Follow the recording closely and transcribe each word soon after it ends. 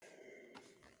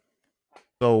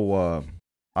So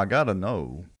I gotta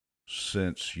know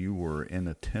since you were in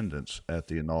attendance at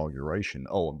the inauguration.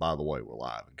 Oh, and by the way, we're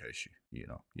live in case you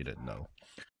didn't know.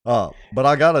 But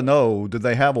I gotta know, did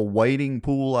they have a wading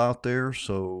pool out there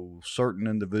so certain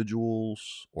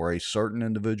individuals or a certain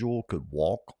individual could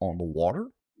walk on the water?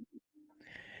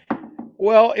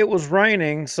 Well, it was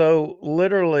raining, so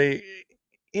literally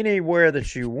anywhere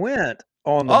that you went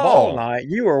on the ball Oh, night,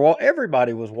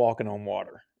 everybody was walking on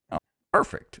water. oh,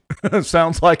 perfect.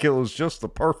 Sounds like it was just the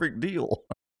perfect deal.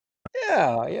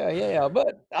 Yeah.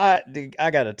 But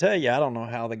I got to tell you, I don't know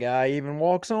how the guy even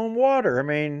walks on water. I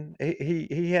mean,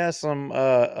 he has some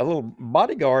a little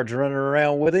bodyguards running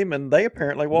around with him, and they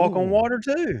apparently walk on Ooh. water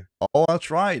too. Oh,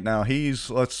 that's right. Now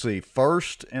let's see,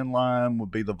 first in line would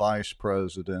be the vice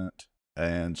president.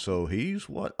 And so he's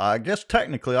what? I guess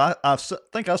technically,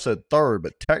 think I said third,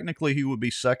 but technically he would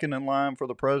be second in line for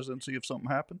the presidency if something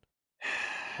happened.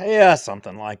 Yeah,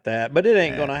 something like that. But it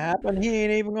ain't Yeah. gonna happen. He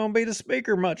ain't even gonna be the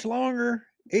speaker much longer.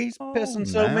 He's Oh, pissing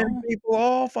so many now. people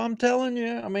off. I'm telling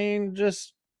you. I mean,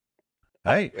 just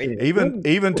Hey, anyway.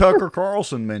 even Tucker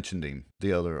Carlson mentioned him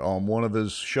the other on one of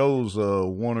his shows,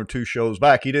 one or two shows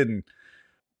back. He didn't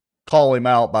call him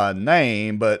out by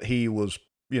name, but he was,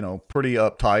 pretty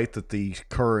uptight that the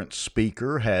current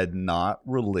speaker had not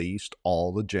released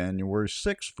all the January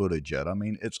 6th footage yet. I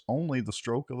mean, it's only the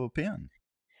stroke of a pen.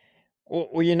 I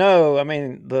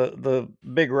mean, the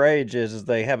big rage is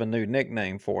they have a new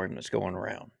nickname for him that's going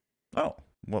around. Oh,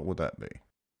 what would that be?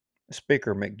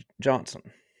 Speaker McJohnson.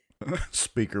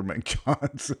 Speaker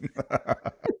McJohnson.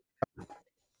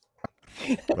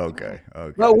 Okay,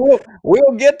 No, okay.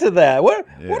 we'll get to that. What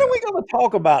are Yeah. we going to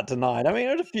talk about tonight? I mean,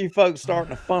 there's a few folks starting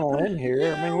to funnel in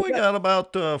here. I mean, Yeah, we we got got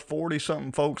about 40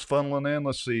 something folks funneling in.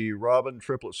 Let's see. Robin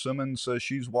Triplet Simmons says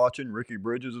she's watching. Ricky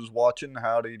Bridges is watching.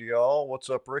 Howdy to y'all. What's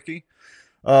up, Ricky?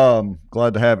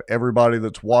 Glad to have everybody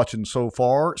that's watching so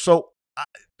far. So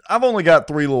I've only got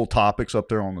three little topics up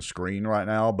there on the screen right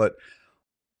now, but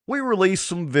we released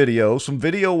some video. Some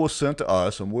video was sent to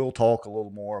us, and we'll talk a little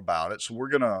more about it. So we're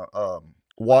gonna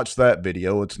watch that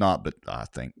video. It's not, but I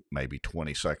think maybe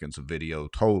 20 seconds of video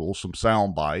total. Some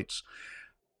sound bites.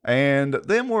 And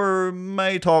then we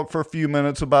may talk for a few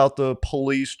minutes about the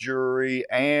police jury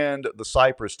and the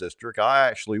Cypress District. I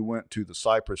actually went to the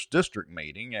Cypress District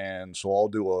meeting, and so I'll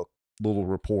do a little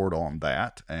report on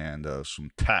that and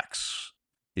some tax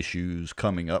issues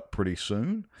coming up pretty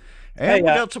soon. And hey, we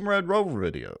got some Red Rover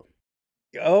video.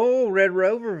 Red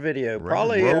Rover video, Red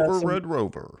probably Rover, Red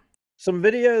Rover. some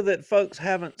video that folks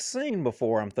haven't seen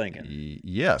before. I'm thinking.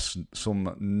 Yes,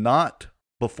 some not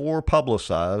before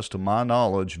publicized, to my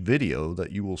knowledge, video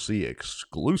that you will see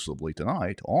exclusively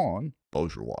tonight on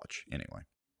Bossier Watch. Anyway,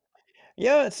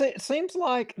 Yeah, it seems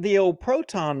like the old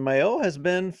proton mail has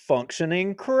been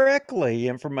functioning correctly.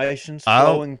 Information's I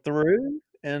flowing through,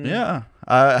 and yeah,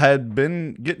 I had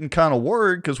been getting kind of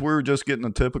worried because we were just getting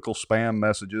the typical spam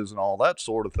messages and all that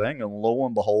sort of thing, and lo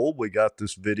and behold, we got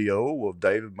this video of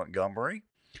David Montgomery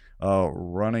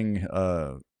running.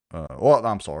 Well,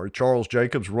 I'm sorry, Charles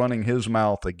Jacobs running his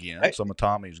mouth again. hey, Some of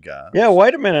Tommy's yeah, guys.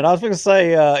 wait a minute. I was going to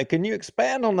say, can you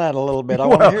expand on that a little bit? I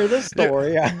want to Well, hear this yeah,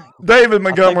 story. David I think I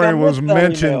Montgomery was missed that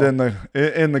mentioned email.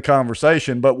 in the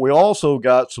conversation, but we also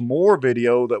got some more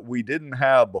video that we didn't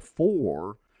have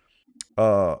before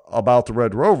about the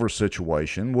Red Rover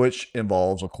situation, which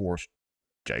involves, of course,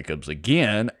 Jacobs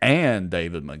again and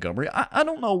David Montgomery. I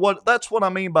don't know what that's what I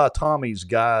mean by Tommy's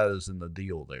guys in the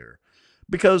deal there,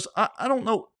 because I don't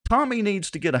know. Tommy needs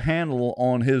to get a handle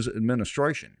on his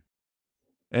administration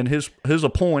and his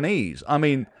appointees. I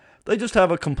mean, they just have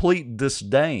a complete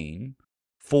disdain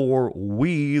for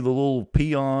we, the little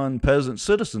peon peasant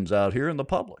citizens out here in the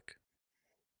public.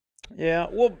 Yeah,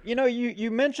 well,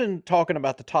 you mentioned talking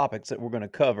about the topics that we're going to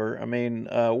cover. I mean,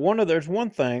 there's one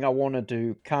thing I wanted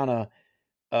to kind of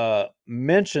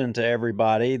mention to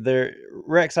everybody there.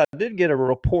 Rex, I did get a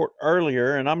report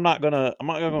earlier, and I'm not gonna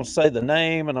say the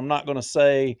name, and I'm not gonna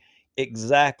say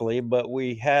exactly, but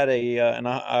we had and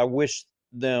I wish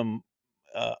them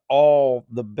all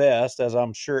the best, as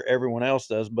I'm sure everyone else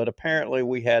does. But apparently,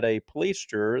 we had a police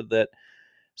juror that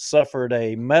suffered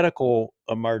a medical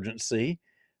emergency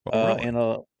Oh, really? in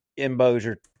a in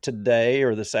Bossier today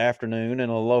or this afternoon in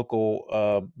a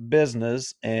local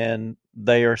business, and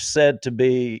they are said to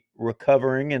be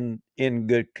recovering and in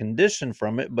good condition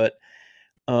from it. But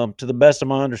to the best of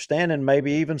my understanding,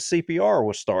 maybe even CPR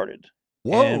was started,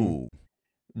 and Whoa.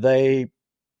 they,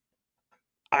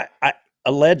 I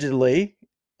allegedly,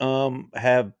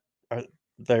 have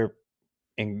they're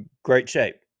in great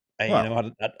shape.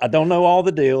 Well, I don't know all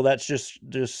the deal. That's just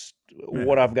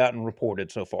what yeah. I've gotten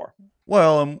reported so far.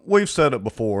 Well, we've said it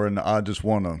before, and I just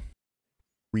want to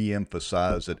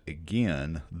reemphasize it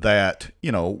again that,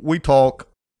 we talk,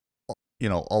 a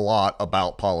lot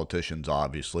about politicians,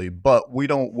 obviously, but we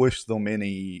don't wish them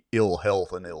any ill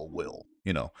health and ill will.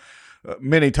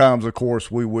 Many times, of course,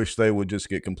 we wish they would just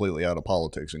get completely out of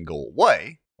politics and go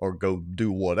away or go do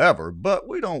whatever, but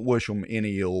we don't wish them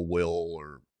any ill will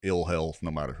or ill health, no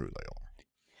matter who they are.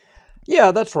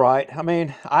 Yeah, that's right. I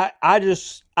mean, I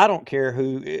don't care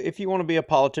who. If you want to be a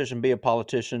politician,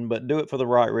 but do it for the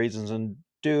right reasons and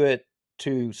do it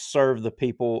to serve the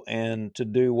people and to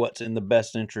do what's in the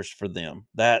best interest for them.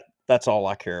 That's all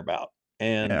I care about.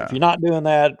 And if Yeah. you're not doing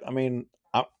that, I mean,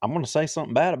 I'm going to say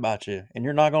something bad about you, and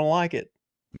you're not going to like it.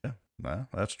 Yeah,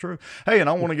 that's true. Hey, and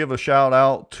I want to give a shout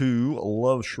out to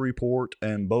Love Shreveport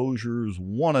and Bossier's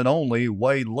one and only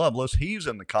Wade Lovelace. He's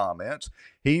in the comments.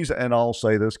 And I'll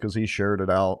say this because he shared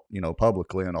it out,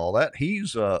 publicly and all that.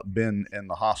 He's been in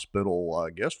the hospital,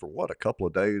 I guess, for a couple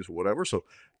of days or whatever. So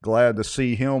glad to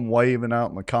see him waving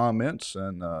out in the comments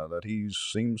and that he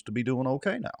seems to be doing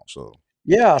okay now. So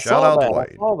Yeah, shout out to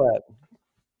Wade. I saw that.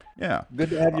 Yeah. Good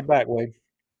to have you back, Wade.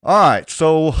 All right,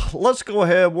 so let's go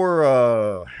ahead. We're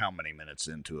how many minutes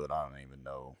into it? I don't even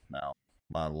know now.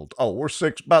 We're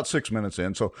about 6 minutes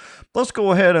in. So let's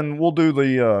go ahead and we'll do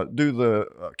the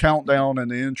countdown and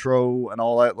the intro and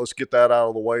all that. Let's get that out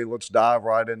of the way. Let's dive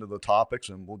right into the topics,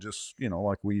 and we'll just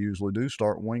like we usually do,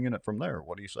 start winging it from there.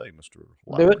 What do you say, Mr.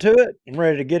 Lowry? Do it to it. I'm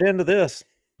ready to get into this.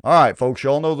 All right, folks,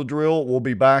 y'all know the drill. We'll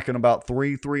be back in about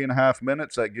 3.5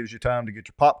 minutes. That gives you time to get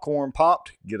your popcorn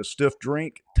popped, get a stiff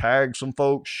drink, tag some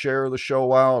folks, share the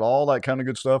show out, all that kind of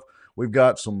good stuff. We've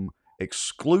got some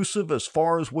exclusive, as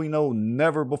far as we know,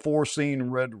 never before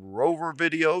seen Red Rover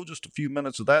video, just a few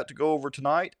minutes of that to go over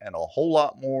tonight, and a whole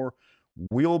lot more.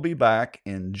 We'll be back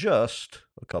in just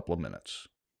a couple of minutes.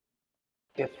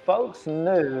 If folks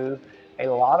knew a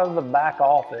lot of the back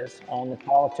office on the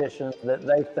politicians that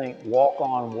they think walk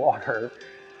on water,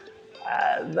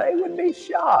 they would be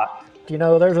shocked.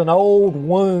 There's an old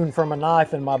wound from a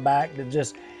knife in my back that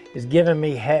just is giving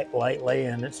me heck lately,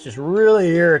 and it's just really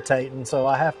irritating, so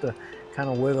I have to kind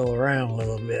of wiggle around a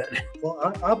little bit.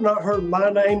 Well, I've not heard my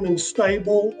name in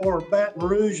stable or Baton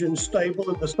Rouge in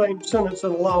stable in the same sentence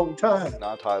in a long time.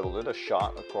 I titled it A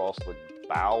Shot Across the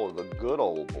Bow of the Good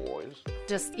Old Boys.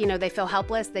 Just, they feel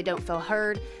helpless, they don't feel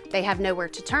heard, they have nowhere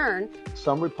to turn.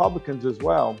 Some Republicans as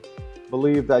well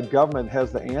believe that government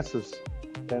has the answers.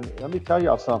 And let me tell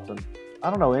y'all something. I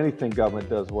don't know anything government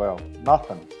does well.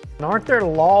 Nothing. Aren't there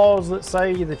laws that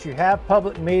say that you have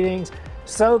public meetings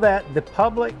so that the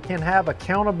public can have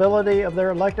accountability of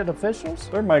their elected officials?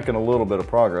 They're making a little bit of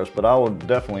progress, but I would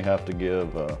definitely have to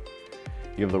give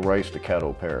the race to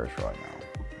Caddo Parish right now.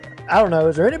 I don't know.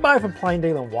 Is there anybody from Plain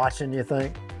Dealing watching, you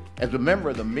think? As a member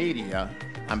of the media,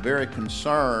 I'm very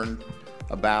concerned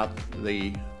about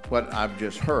what I've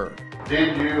just heard.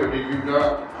 Did you or did you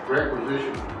not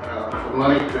requisition some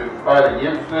money to fight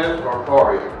against this or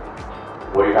for it?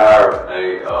 We hired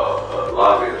a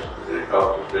lobbyist, and it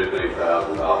cost us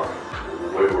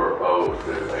 $15,000. We were opposed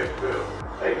to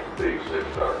HB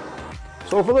 630.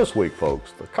 So for this week,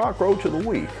 folks, the cockroach of the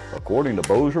week, according to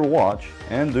Bossier Watch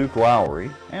and Duke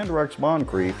Lowry and Rex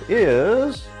Moncrief,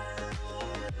 is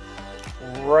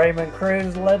Raymond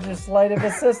Cruz legislative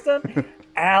assistant,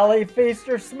 Allie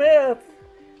Feaster Smith.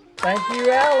 Thank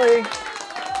you, Allie.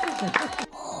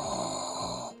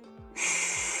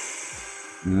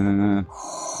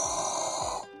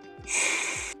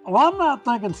 Well, I'm not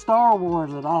thinking Star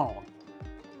Wars at all.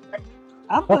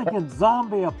 I'm thinking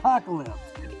zombie apocalypse.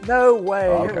 No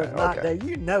way. It was not David.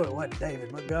 You know it wasn't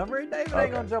David Montgomery. David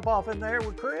ain't going to jump off in there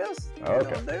with Chris. He ain't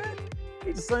going to do it.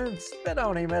 He'd as soon spit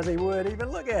on him as he would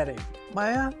even look at him.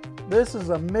 Man, this is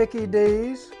a Mickey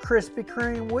D's Krispy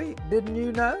Kreme week. Didn't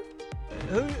you know?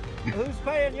 Who's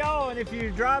paying y'all? And if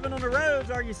you're driving on the roads,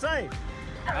 are you safe?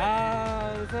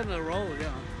 It's on the road,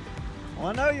 yeah. Well,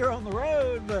 I know you're on the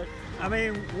road, but I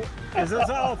mean, is this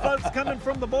all folks coming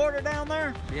from the border down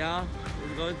there? Yeah,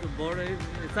 it's going to border.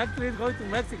 It's actually going to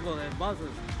Mexico and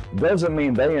buses. Doesn't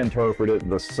mean they interpret it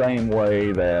the same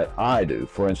way that I do.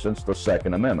 For instance, the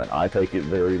Second Amendment. I take it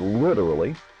very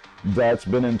literally. That's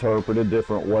been interpreted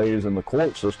different ways in the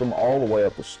court system all the way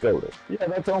up to SCOTUS. Yeah,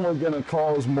 that's only going to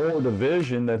cause more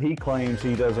division that he claims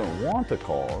he doesn't want to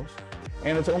cause.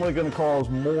 And it's only going to cause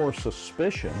more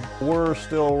suspicion. We're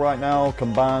still right now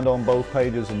combined on both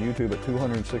pages and YouTube at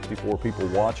 264 people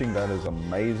watching. That is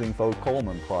amazing, folks.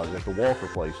 Coleman Project, the Walker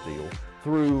Place deal,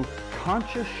 through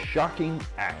conscious, shocking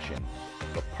action.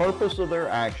 The purpose of their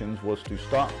actions was to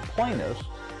stop plaintiffs,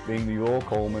 being the Ewell,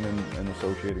 Coleman, and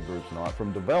associated groups not,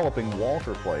 from developing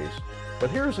Walker Place. But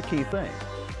here's the key thing.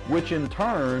 which in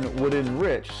turn would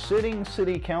enrich sitting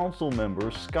city council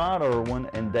members Scott Irwin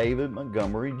and David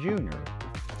Montgomery Jr.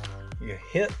 You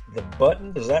hit the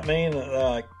button. Does that mean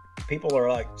that people are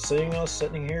like seeing us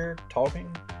sitting here talking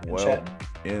and chatting?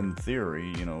 In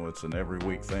theory, it's an every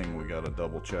week thing. We got to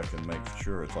double check and make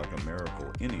sure it's like a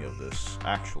miracle any of this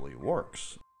actually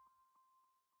works.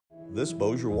 This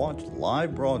Bossier Watch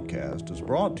live broadcast is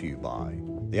brought to you by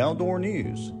the Outdoor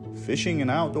News, fishing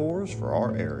and outdoors for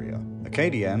our area.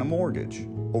 Acadiana Mortgage,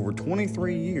 over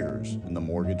 23 years in the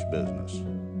mortgage business.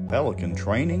 Pelican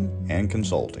Training and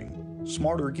Consulting.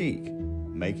 Smarter Geek,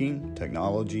 making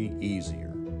technology easier.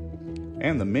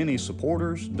 And the many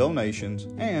supporters, donations,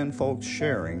 and folks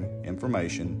sharing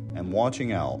information and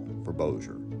watching out for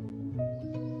Bossier.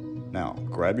 Now,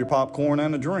 grab your popcorn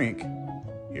and a drink.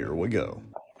 Here we go.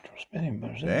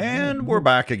 And we're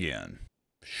back again.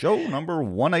 Show number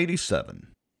 187.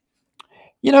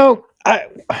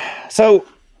 So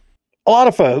a lot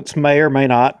of folks may or may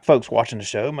not, folks watching the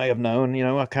show may have known,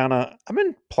 I've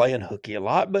been playing hooky a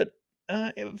lot, but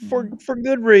for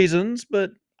good reasons.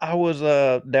 But I was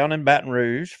down in Baton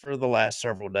Rouge for the last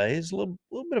several days, a little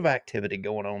bit of activity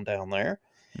going on down there.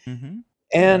 Mm-hmm.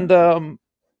 And,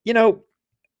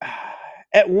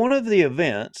 at one of the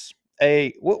events,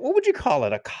 what would you call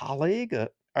it? A colleague?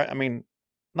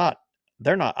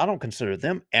 They're not, I don't consider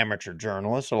them amateur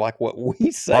journalists or like what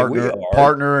we say we are.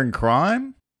 Partner in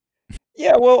crime?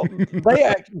 Yeah, well,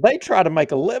 they try to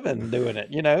make a living doing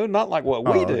it, not like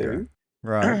what we do.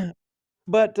 Right.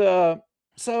 But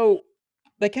so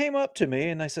they came up to me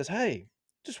and they says, "Hey,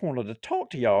 just wanted to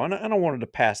talk to y'all, and I wanted to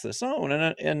pass this on,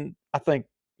 and I think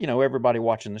everybody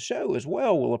watching the show as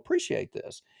well will appreciate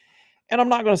this." And I'm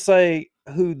not going to say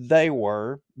who they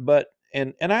were, but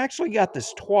and I actually got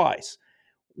this twice.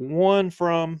 One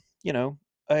from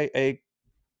a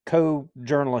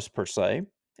co-journalist per se,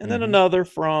 and then another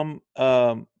from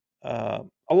a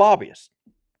lobbyist,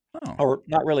 or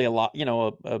not really a lot,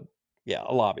 a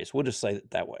lobbyist. We'll just say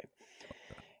it that way.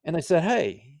 And they said,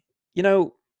 "Hey,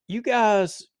 you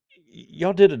guys,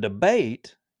 y'all did a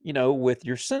debate, with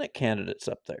your Senate candidates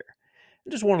up there. I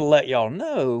just want to let y'all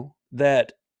know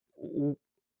that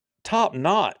top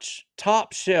notch,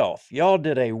 top shelf. Y'all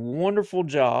did a wonderful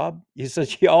job." He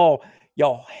says, y'all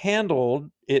handled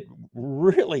it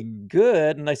really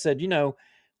good. And they said,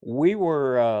 we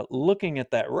were looking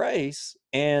at that race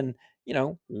and,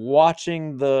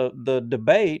 watching the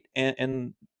debate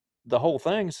and the whole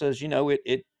thing says,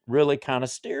 it really kind of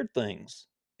steered things.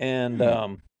 And,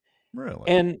 Really?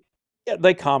 and yeah,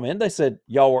 they commented, they said,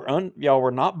 y'all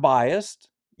were not biased,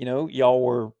 y'all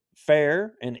were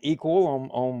fair and equal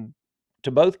on to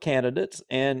both candidates.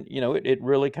 And, it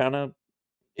really kind of,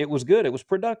 it was good. It was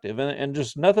productive and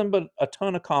just nothing but a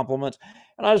ton of compliments.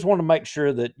 And I just want to make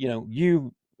sure that,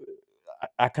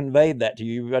 I conveyed that to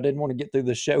you. I didn't want to get through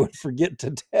the show and forget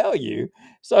to tell you.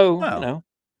 So,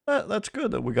 Well, that's good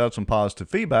that we got some positive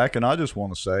feedback. And I just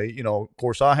want to say, of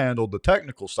course, I handled the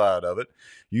technical side of it.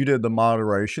 You did the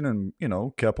moderation and,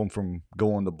 kept them from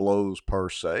going to blows per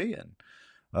se.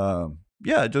 And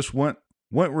it just went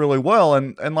really well.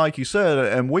 And like you said,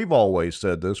 and we've always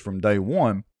said this from day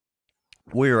one,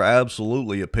 we are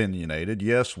absolutely opinionated.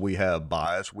 Yes, we have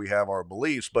bias. We have our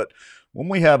beliefs. But when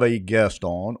we have a guest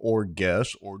on or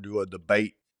guest or do a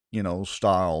debate,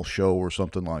 style show or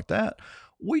something like that,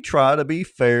 we try to be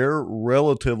fair,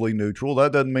 relatively neutral.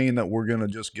 That doesn't mean that we're going to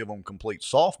just give them complete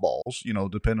softballs,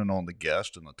 depending on the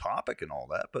guest and the topic and all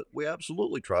that. But we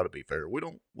absolutely try to be fair. We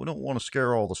don't want to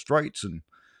scare all the straights and,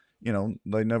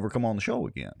 they never come on the show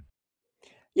again.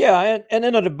 Yeah, and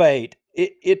in a debate,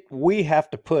 we have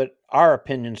to put our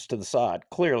opinions to the side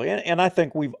clearly, and I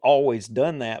think we've always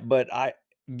done that. But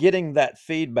getting that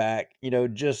feedback,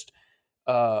 just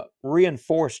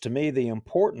reinforced to me the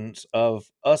importance of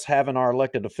us having our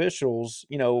elected officials,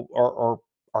 or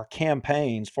our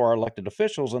campaigns for our elected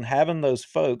officials, and having those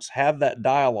folks have that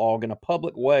dialogue in a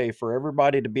public way for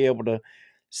everybody to be able to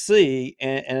see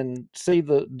and see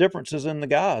the differences in the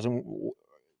guys and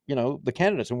the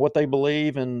candidates and what they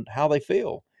believe and how they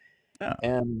feel. Yeah.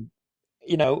 And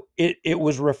it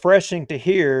was refreshing to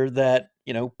hear that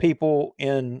people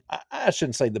in, I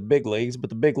shouldn't say the big leagues, but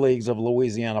the big leagues of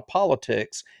Louisiana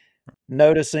politics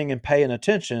noticing and paying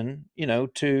attention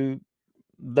to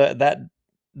that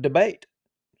debate.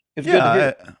 It's good to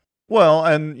hear. Well,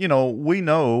 and we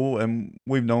know, and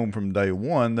we've known from day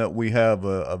one that we have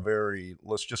a very,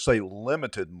 let's just say,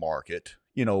 limited market,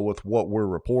 with what we're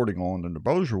reporting on in the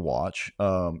Bossier Watch.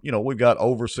 We've got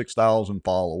over 6,000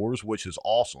 followers, which is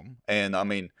awesome. And I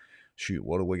mean, shoot,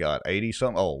 what do we got? 80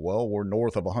 something? Oh, well, we're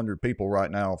north of 100 people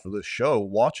right now for this show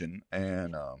watching.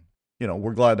 And,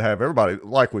 we're glad to have everybody.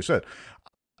 Like we said,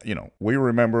 we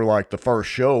remember like the first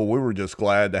show, we were just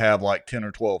glad to have like 10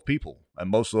 or 12 people, and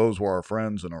most of those were our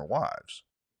friends and our wives.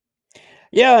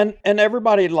 Yeah, and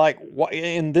everybody like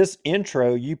in this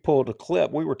intro, you pulled a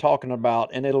clip we were talking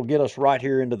about, and it'll get us right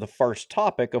here into the first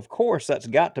topic. Of course, that's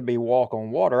got to be walk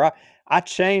on water. I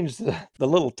changed the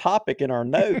little topic in our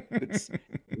notes,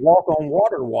 walk on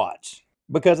water watch,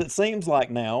 because it seems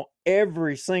like now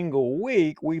every single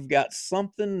week we've got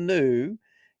something new,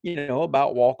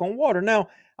 about walk on water. Now,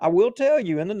 I will tell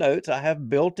you in the notes I have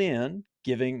built in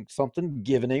giving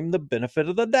him the benefit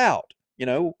of the doubt.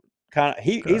 Kinda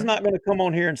he's Okay. not gonna come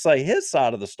on here and say his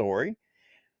side of the story,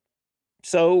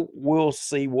 so we'll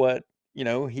see what, you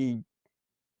know, he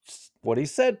what he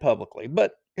said publicly.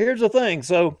 But here's the thing,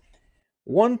 so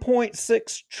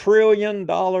 $1.6 trillion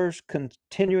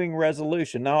continuing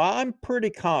resolution. Now, I'm pretty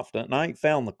confident, and I ain't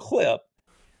found the clip,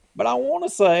 but I wanna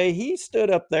say he stood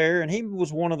up there and he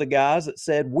was one of the guys that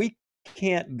said, "We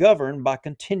can't govern by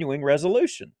continuing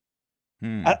resolution."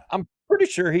 I'm pretty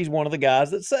sure he's one of the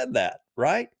guys that said that,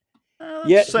 right? That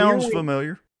Yet sounds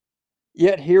familiar.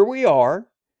 here we are,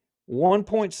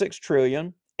 1.6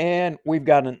 trillion, and we've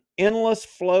got an endless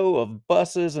flow of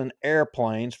buses and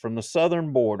airplanes from the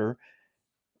southern border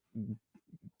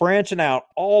branching out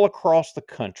all across the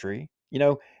country.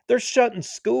 They're shutting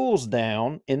schools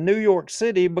down in New York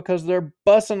City because they're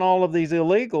busing all of these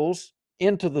illegals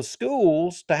into the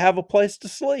schools to have a place to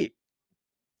sleep.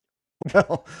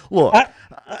 Well, look, I,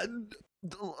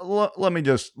 let me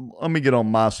get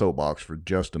on my soapbox for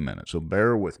just a minute. So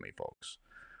bear with me, folks.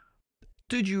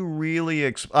 Did you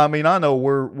really I mean, I know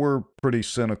we're pretty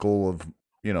cynical of,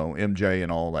 MJ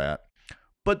and all that.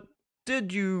 But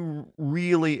did you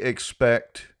really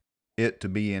expect it to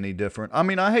be any different? I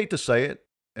mean, I hate to say it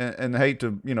and hate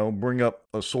to, bring up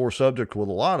a sore subject with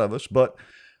a lot of us, but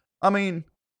I mean,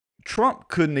 Trump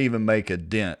couldn't even make a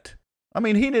dent. I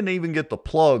mean, he didn't even get the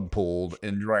plug pulled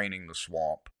in draining the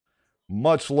swamp,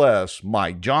 much less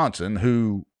Mike Johnson,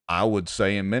 who I would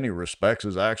say in many respects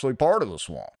is actually part of the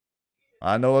swamp.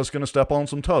 I know that's going to step on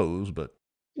some toes, but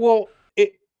well,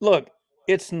 look,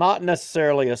 it's not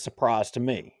necessarily a surprise to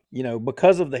me,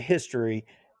 because of the history.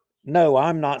 No,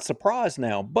 I'm not surprised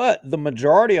now. But the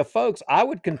majority of folks, I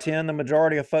would contend the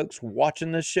majority of folks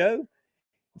watching this show,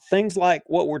 things like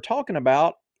what we're talking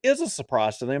about is a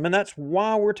surprise to them. And that's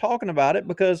why we're talking about it,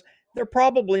 because they're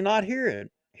probably not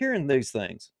hearing these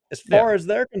things. As yeah. far as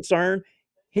they're concerned,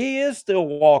 he is still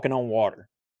walking on water.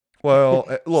 Well,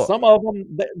 look, Some of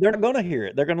them, they're not going to hear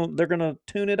it. They're going to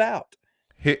tune it out.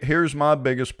 here's my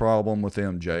biggest problem with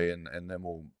MJ, and then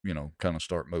we'll, kind of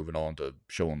start moving on to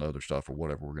showing the other stuff or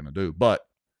whatever we're going to do. But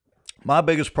my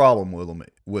biggest problem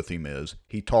with him is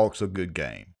he talks a good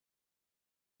game.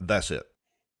 That's it.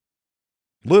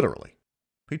 Literally,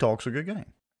 he talks a good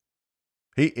game.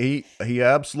 He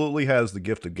absolutely has the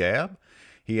gift of gab.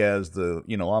 He has I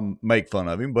make fun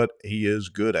of him, but he is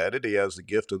good at it. He has the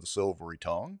gift of the silvery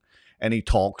tongue, and he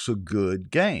talks a good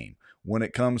game. When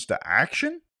it comes to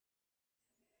action,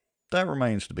 that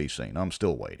remains to be seen. I'm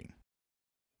still waiting.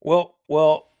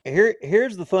 Well,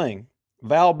 here's the thing.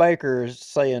 Val Baker is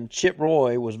saying Chip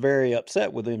Roy was very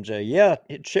upset with MJ. Yeah,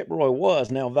 Chip Roy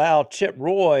was. Now, Chip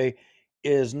Roy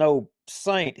is no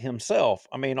saint himself.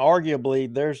 I mean,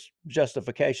 arguably, there's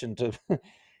justification to,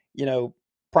 you know,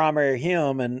 primary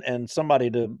him and somebody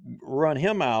to run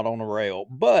him out on a rail.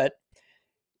 But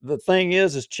the thing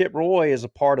is Chip Roy is a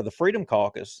part of the Freedom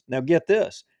Caucus. Now, get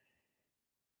this.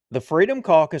 The Freedom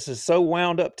Caucus is so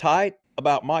wound up tight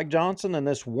about Mike Johnson and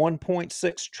this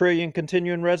 1.6 trillion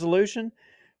continuing resolution.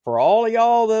 For all of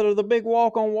y'all that are the big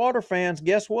walk on water fans,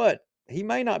 guess what? He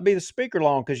may not be the speaker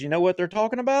long, because you know what they're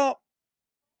talking about?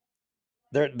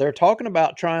 They're talking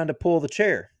about trying to pull the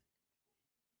chair.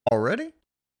 Already?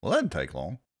 Well, that didn't take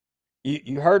long.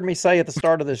 You heard me say at the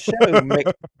start of this show,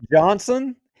 Mick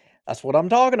Johnson. That's what I'm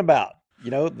talking about.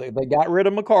 They got rid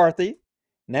of McCarthy.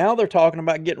 Now they're talking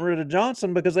about getting rid of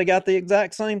Johnson because they got the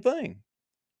exact same thing.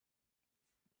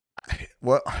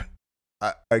 Well,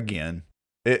 again,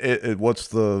 what's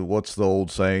the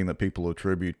old saying that people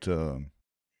attribute to?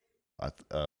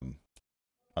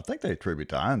 I think they attribute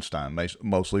to Einstein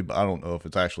mostly, but I don't know if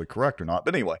it's actually correct or not.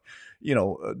 But anyway,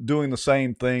 doing the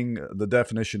same thing. The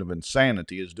definition of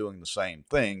insanity is doing the same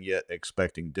thing yet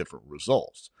expecting different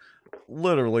results.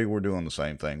 Literally, we're doing the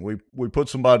same thing. We put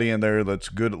somebody in there that's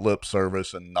good at lip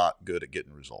service and not good at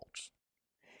getting results.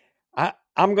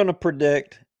 I'm going to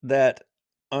predict that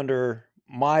under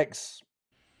Mike's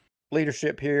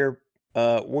leadership here,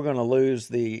 we're going to lose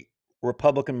the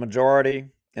Republican majority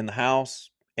in the House,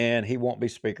 and he won't be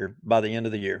Speaker by the end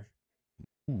of the year.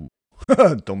 Ooh.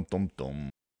 Dum dum dum.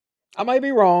 I may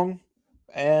be wrong,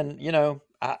 and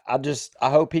I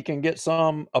hope he can get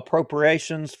some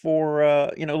appropriations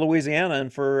for Louisiana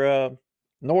and for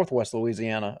Northwest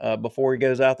Louisiana before he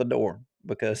goes out the door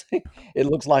because it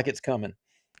looks like it's coming.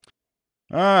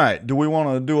 All right. Do we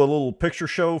want to do a little picture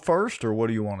show first, or what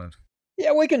do you want to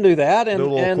Yeah, we can do that, do? A and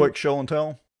little quick show and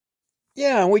tell.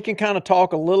 yeah, and we can kind of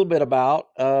talk a little bit about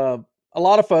a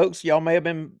lot of folks. Y'all may have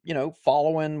been,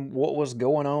 following what was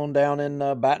going on down in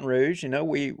Baton Rouge.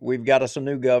 We've got us a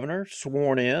new governor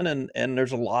sworn in, and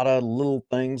there's a lot of little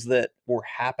things that were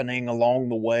happening along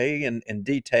the way, and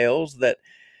details that,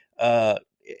 uh,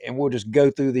 and we'll just go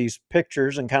through these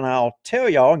pictures and kind of I'll tell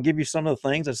y'all and give you some of the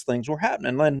things as things were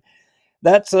happening. And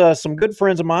that's some good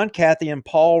friends of mine, Kathy and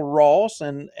Paul Ross,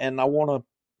 and I want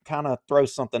to kind of throw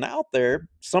something out there.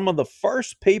 Some of the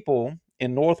first people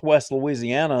in Northwest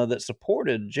Louisiana that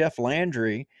supported Jeff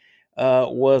Landry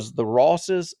was the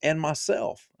Rosses and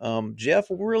myself. Jeff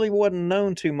really wasn't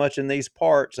known too much in these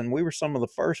parts, and we were some of the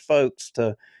first folks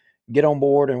to get on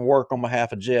board and work on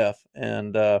behalf of Jeff.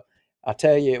 And I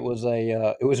tell you, it was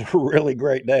a really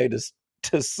great day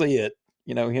to see it.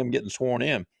 Him getting sworn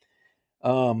in.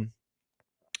 Um,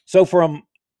 so from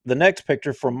the next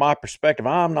picture, from my perspective,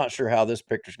 I'm not sure how this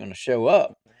picture is going to show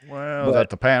up, Well, is but that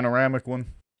the panoramic one?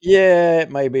 yeah,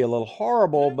 it may be a little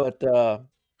horrible, but Let me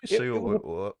it, see it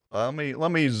was.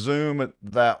 let me zoom it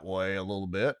that way a little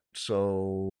bit.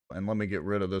 So, and let me get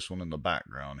rid of this one in the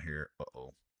background here.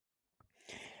 Uh-oh.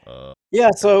 Yeah. There we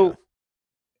go. So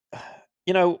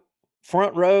you know,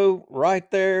 front row right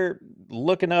there,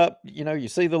 looking up. You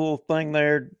see the little thing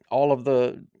there. All of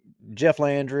the Jeff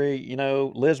Landry,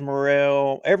 Liz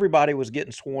Morrell, everybody was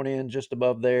getting sworn in just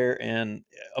above there. And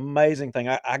amazing thing.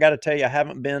 I got to tell you, I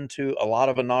haven't been to a lot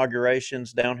of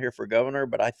inaugurations down here for governor,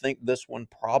 but I think this one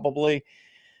probably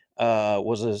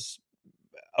was as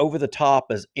over the top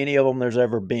as any of them there's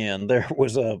ever been. There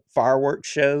was a fireworks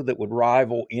show that would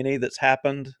rival any that's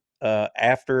happened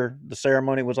after the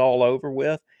ceremony was all over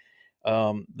with.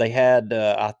 They had,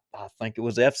 I think it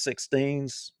was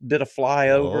F-16s did a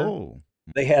flyover. Whoa.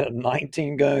 They had a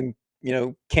 19 gun,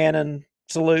 cannon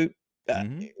salute.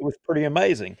 Mm-hmm. It was pretty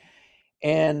amazing.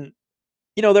 And,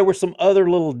 there were some other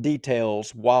little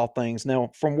details, wild things. Now,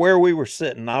 from where we were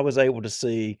sitting, I was able to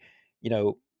see, you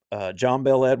know, John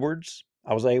Bell Edwards.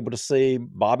 I was able to see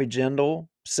Bobby Jindal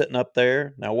sitting up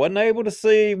there. Now, I wasn't able to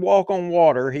see Walk on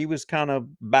Water. He was kind of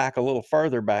back a little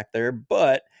further back there,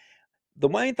 but the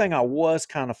main thing I was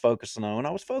kind of focusing on,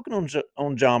 I was focusing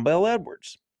on John Bell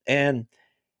Edwards. And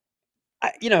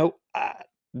I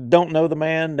don't know the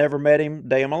man, never met him,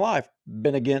 day of my life.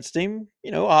 Been against him,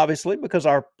 obviously because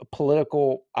our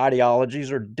political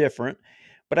ideologies are different.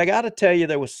 But I got to tell you,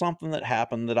 there was something that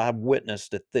happened that I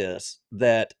witnessed at this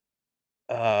that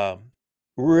uh,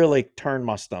 really turned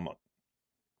my stomach.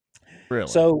 Really?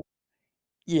 So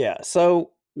yeah.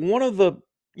 So one of the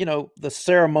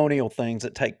ceremonial things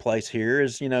that take place here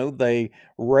is, they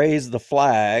raise the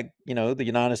flag, the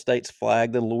United States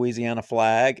flag, the Louisiana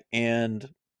flag, and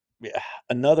yeah,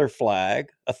 another flag,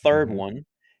 a third Mm-hmm. one,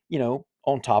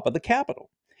 on top of the Capitol.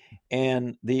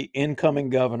 And the incoming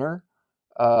governor,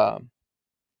 um,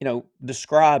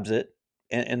 describes it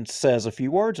and says a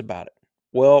few words about it.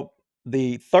 Well,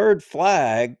 the third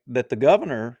flag that the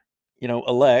governor,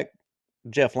 elect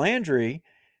Jeff Landry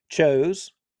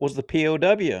chose was the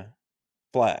POW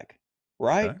flag,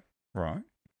 right? Okay. Right.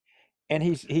 And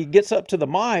he gets up to the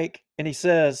mic and he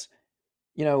says,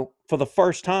 for the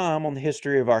first time on the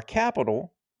history of our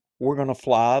capital, we're going to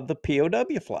fly the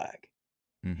POW flag.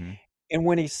 Mm-hmm. And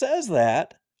when he says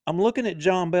that, I'm looking at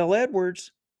John Bell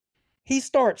Edwards. He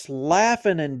starts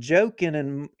laughing and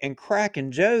joking and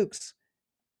cracking jokes.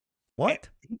 And What?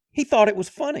 he thought it was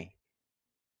funny.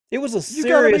 It was a You got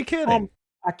to serious be kidding.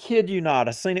 I kid you not.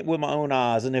 I seen it with my own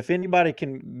eyes, and if anybody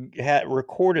can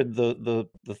recorded the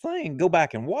thing, go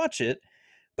back and watch it.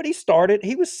 But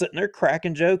he was sitting there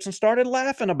cracking jokes and started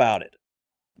laughing about it.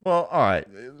 Well, all right.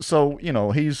 So,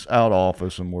 he's out of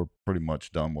office and we're pretty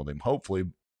much done with him, hopefully.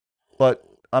 But,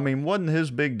 I mean, wasn't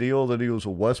his big deal that he was a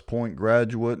West Point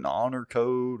graduate and honor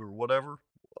code or whatever?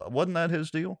 Wasn't that his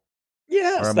deal? Or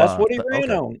Yes, am that's I? what he ran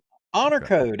Okay. on. Honor Okay.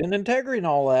 code and integrity and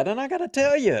all that. And I got to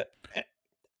tell you,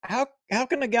 how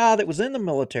can a guy that was in the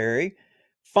military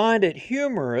find it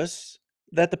humorous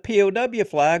that the POW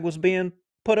flag was being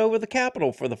put over the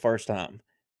Capitol for the first time?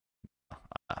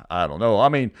 I don't know. I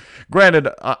mean, granted,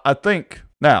 I think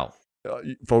now,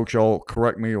 folks, y'all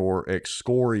correct me or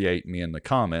excoriate me in the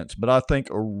comments, but I think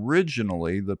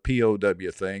originally the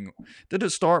POW thing, did it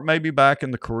start maybe back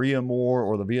in the Korean War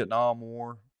or the Vietnam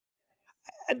War?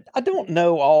 I don't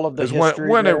know all of the Is when history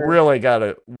when it there. really got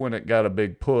a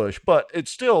big push, but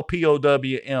it's still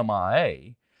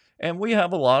POWMIA, and we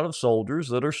have a lot of soldiers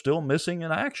that are still missing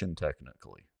in action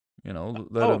technically. That Oh,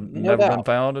 have no never been doubt.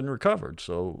 found and recovered.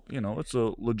 So it's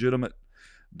a legitimate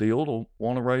deal to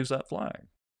want to raise that flag.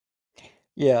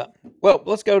 Yeah. Well,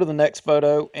 let's go to the next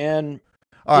photo, and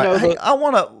All you right, know hey, the I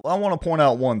wanna point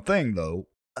out one thing though.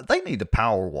 They need to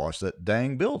power wash that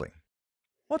dang building.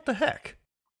 What the heck?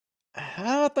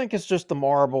 I think it's just the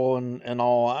marble and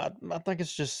all. I think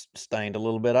it's just stained a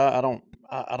little bit. I don't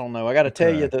know. I got to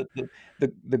tell you Okay.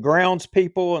 that the grounds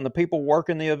people and the people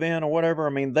working the event or whatever. I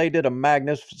mean, they did a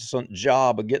magnificent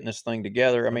job of getting this thing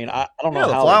together. I mean, Okay. I don't know Yeah,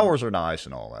 the how they. flowers are nice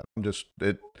and all that.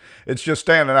 It's just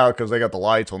standing out because they got the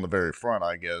lights on the very front,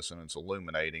 I guess, and it's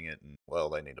illuminating it. And well,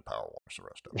 they need to power wash the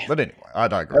rest of it. But anyway, I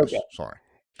digress. Okay. Sorry.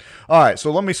 All right,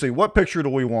 so let me see. What picture do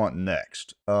we want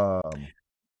next? The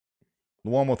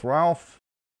one with Ralph.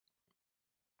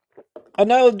 I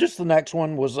know. Just the next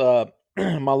one was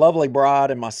my lovely bride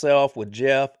and myself with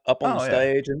Jeff up on the Oh yeah,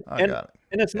 stage, I got it.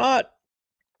 and it's Yeah. not.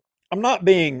 I'm not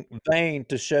being vain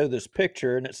to show this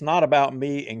picture, and it's not about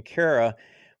me and Kara,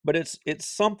 but it's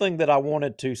something that I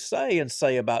wanted to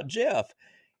say about Jeff.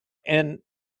 And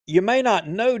you may not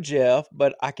know Jeff,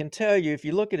 but I can tell you if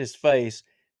you look at his face,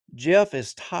 Jeff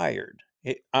is tired.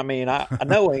 I mean, I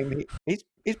know him.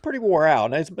 He's pretty wore out,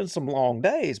 and it's been some long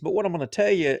days. But what I'm going to tell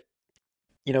you,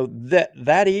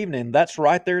 that evening, that's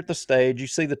right there at the stage. You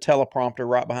see the teleprompter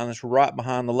right behind us, right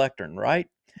behind the lectern, right?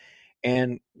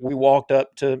 And we walked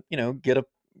up to get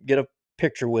a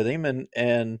picture with him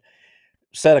and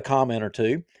said a comment or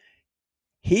two.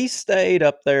 He stayed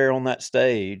up there on that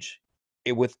stage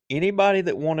with anybody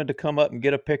that wanted to come up and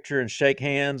get a picture and shake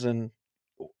hands, and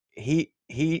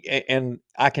and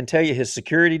I can tell you his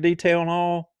security detail and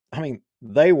all. I mean,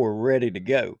 they were ready to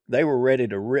go. They were ready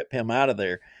to rip him out of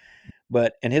there.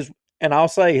 But and I'll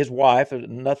say his wife,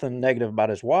 nothing negative about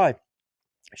his wife,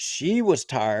 she was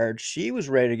tired, she was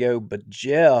ready to go, but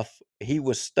Jeff, he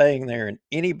was staying there, and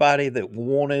anybody that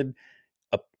wanted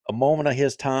a a moment of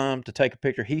his time to take a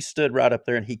picture, he stood right up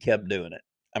there and he kept doing it.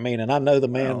 I mean, and I know the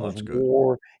man Oh, was that's good.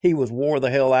 wore the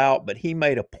hell out, but he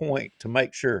made a point to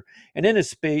make sure. And in his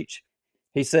speech,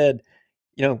 he said,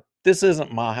 "This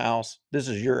isn't my house. This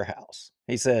is your house."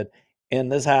 He said,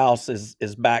 "And this house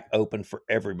is back open for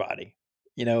everybody."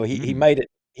 He Mm. made it.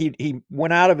 He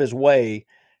went out of his way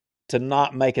to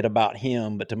not make it about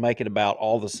him, but to make it about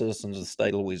all the citizens of the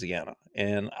state of Louisiana.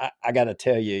 And I got to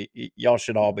tell you, y'all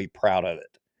should all be proud of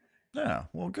it. Yeah,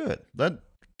 well, good. That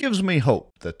gives me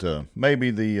hope that maybe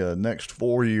the next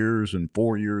 4 years and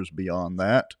 4 years beyond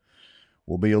that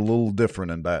will be a little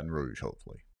different in Baton Rouge,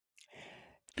 hopefully.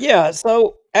 Yeah,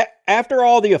 so after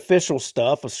all the official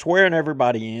stuff of swearing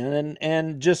everybody in,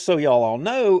 and just so y'all all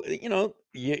know,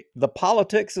 the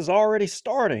politics is already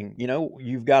starting.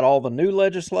 You've got all the new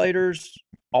legislators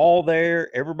all there.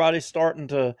 Everybody's starting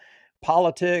to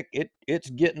politic. It's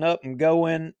getting up and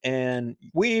going, and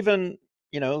we even,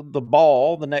 the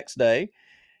ball the next day.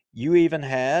 You even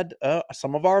had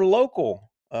some of our local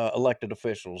elected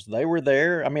officials. They were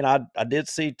there. I mean, I did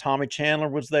see Tommy Chandler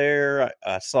was there.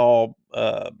 I saw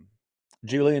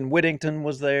Julian Whittington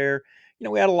was there.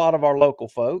 We had a lot of our local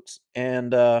folks,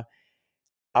 and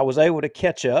I was able to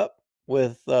catch up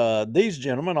with these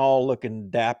gentlemen, all looking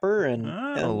dapper Ah,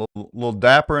 a and little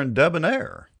dapper and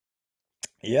debonair.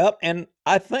 yep. And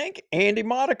I think Andy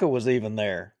Monica was even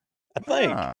there. I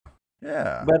think. Ah,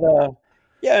 yeah. But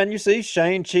yeah, and you see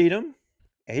Shane Cheatham,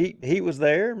 he was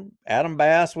there. Adam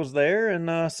Bass was there, and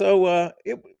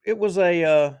it was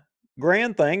a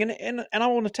grand thing. And I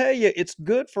want to tell you, it's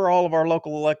good for all of our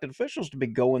local elected officials to be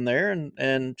going there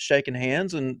and shaking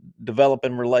hands and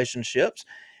developing relationships.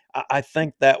 I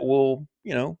think that will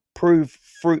prove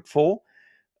fruitful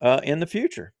in the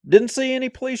future. Didn't see any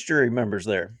police jury members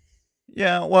there.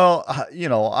 Yeah, well,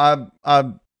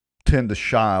 I tend to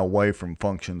shy away from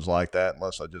functions like that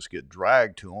unless I just get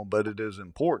dragged to them. But it is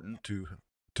important to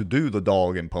do the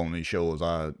dog and pony show, as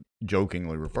I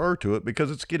jokingly refer to it,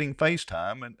 because it's getting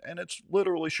FaceTime and it's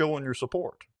literally showing your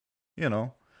support. You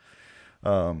know,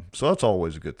 so that's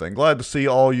always a good thing. Glad to see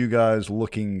all you guys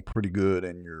looking pretty good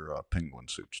in your penguin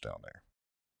suits down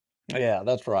Yeah,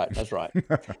 that's right. That's right.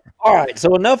 there. All right.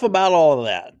 So enough about all of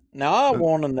that. Now I Uh,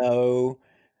 want to know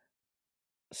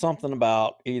something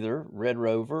about either Red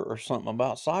Rover or something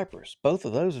about Cypress. Both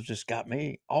of those have just got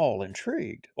me all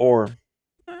intrigued. Or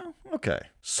okay,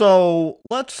 so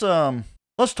let's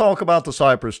talk about the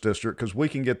Cypress District because we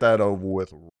can get that over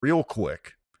with real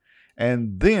quick.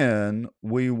 and then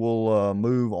we will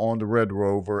move on to Red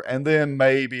Rover, and then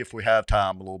maybe if we have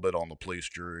time, a little bit on the police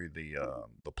jury.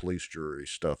 The police jury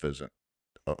stuff isn't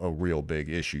a real big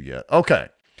issue yet. Okay,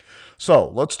 so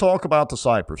let's talk about the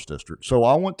Cypress District. So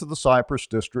I went to the Cypress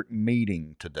District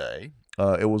meeting today.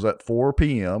 It was at 4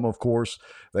 p.m. Of course,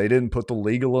 they didn't put the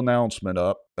legal announcement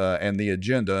up and the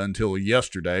agenda until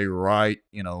yesterday, right,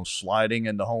 sliding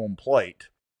into home plate.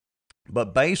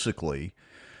 But basically,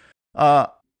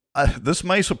 this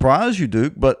may surprise you,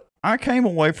 Duke, but I came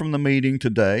away from the meeting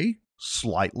today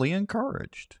slightly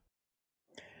encouraged.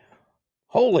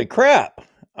 Holy crap.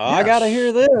 I got to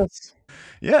hear this.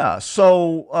 Yeah.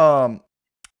 So,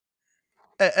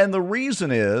 and the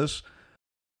reason is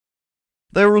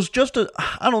there was just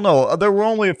I don't know, there were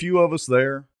only a few of us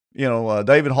there.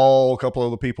 David Hall, a couple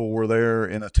other people were there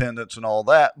in attendance and all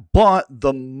that. But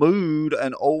the mood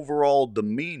and overall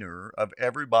demeanor of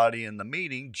everybody in the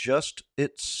meeting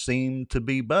it seemed to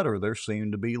be better. There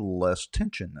seemed to be less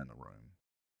tension in the room.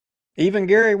 Even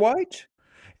Gary White?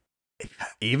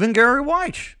 Even Gary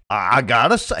White. I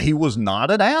gotta say, he was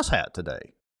not an asshat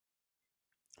today.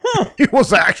 Huh. He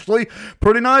was actually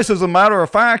pretty nice. As a matter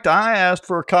of fact, I asked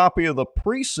for a copy of the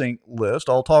precinct list.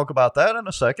 I'll talk about that in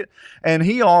a second. And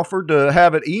he offered to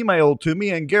have it emailed to me.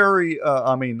 And Jerry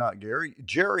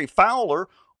Fowler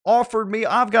offered me,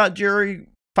 I've got Jerry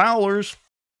Fowler's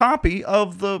copy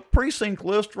of the precinct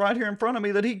list right here in front of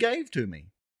me that he gave to me.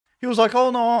 He was like,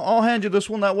 oh, no, I'll hand you this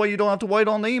one. That way you don't have to wait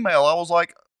on the email. I was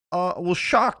like, was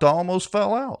shocked. I almost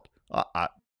fell out. I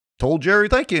told Jerry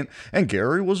thank you, and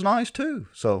Gary was nice too.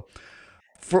 So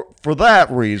for that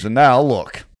reason, now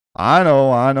look, I know.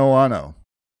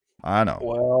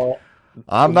 Well,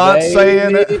 I'm not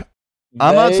saying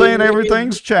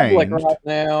everything's changed right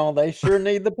now. They sure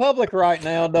need the public right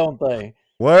now, don't they?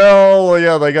 Well,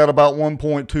 yeah, they got about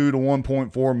 1.2 to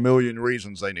 1.4 million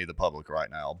reasons they need the public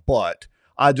right now. But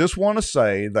I just want to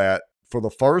say that for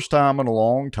the first time in a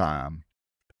long time,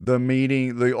 the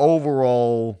meeting, the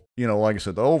overall, like I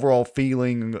said, the overall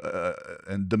feeling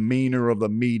and demeanor of the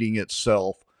meeting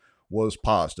itself was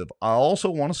positive. I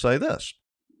also want to say this.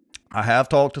 I have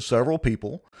talked to several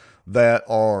people that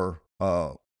are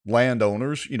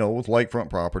landowners, with lakefront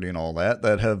property and all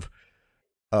that have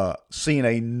seen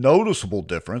a noticeable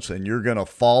difference, and you're going to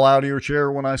fall out of your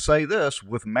chair when I say this,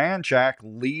 with Manchac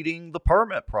leading the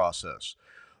permit process.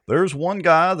 There's one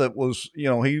guy that was,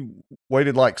 he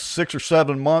waited like 6 or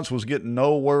 7 months, was getting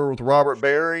nowhere with Robert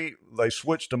Berry. They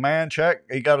switched to Manchac.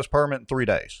 He got his permit in 3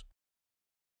 days.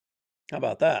 How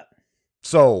about that?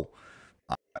 So,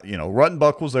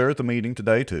 Ruttenbuck was there at the meeting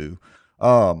today too.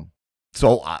 Look,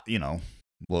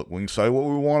 we can say what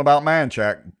we want about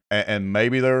Manchac, and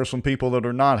maybe there are some people that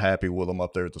are not happy with him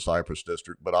up there at the Cypress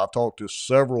District, but I've talked to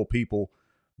several people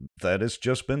that it's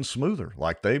just been smoother.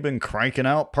 Like, they've been cranking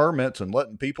out permits and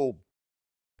letting people,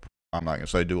 I'm not going to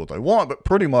say do what they want, but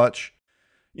pretty much,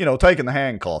 taking the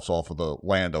handcuffs off of the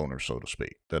landowners, so to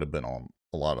speak, that have been on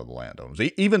a lot of the landowners.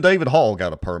 Even David Hall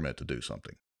got a permit to do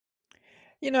something.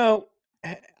 Here's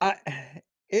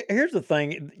the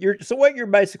thing. So what you're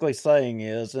basically saying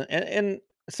is, and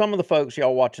some of the folks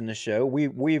y'all watching the show,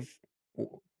 we've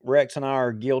Rex and I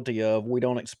are guilty of. We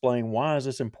don't explain, why is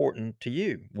this important to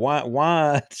you?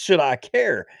 Why should I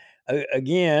care?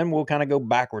 Again, we'll kind of go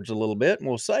backwards a little bit, and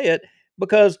we'll say it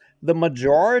because the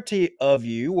majority of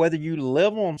you, whether you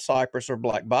live on Cypress or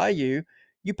Black Bayou,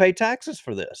 you pay taxes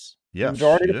for this. Yes, the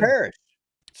majority of the parish.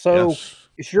 So yes.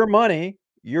 It's your money.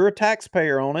 You're a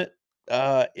taxpayer on it.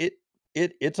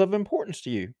 It's of importance to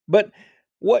you. But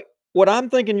what I'm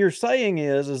thinking you're saying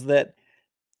is that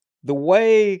the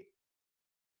way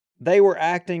they were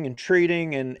acting and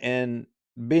treating and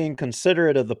being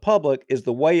considerate of the public is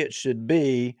the way it should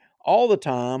be all the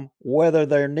time, whether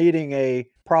they're needing a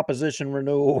proposition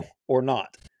renewal or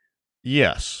not.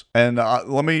 Yes. And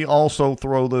let me also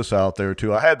throw this out there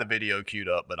too. I had the video queued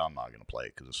up, but I'm not going to play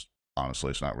it because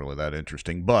honestly, it's not really that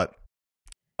interesting. But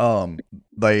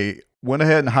they went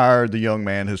ahead and hired the young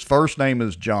man. His first name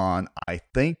is John. I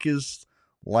think his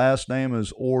last name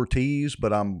is Ortiz,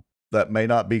 but that may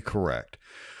not be correct.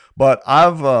 But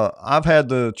I've had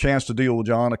the chance to deal with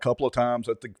John a couple of times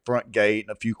at the front gate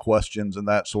and a few questions and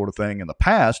that sort of thing in the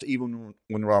past, even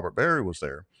when Robert Berry was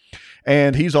there.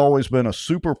 And he's always been a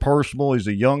super personable. He's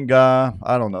a young guy.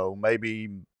 I don't know, maybe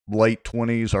late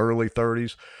 20s, early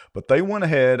 30s. But they went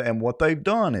ahead, and what they've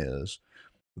done is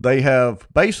they have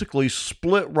basically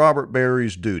split Robert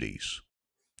Berry's duties.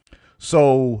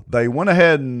 So they went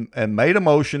ahead and made a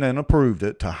motion and approved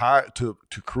it to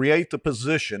create the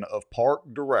position of park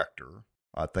director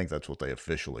I think that's what they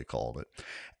officially called it.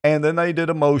 And then they did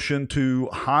a motion to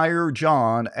hire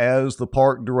John as the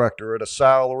park director at a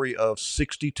salary of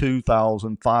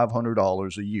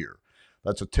 $62,500 a year.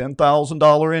 That's a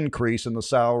 $10,000 increase in the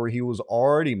salary he was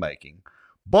already making.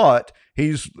 But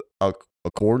he's,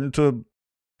 according to,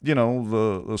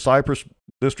 the Cypress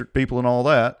district people and all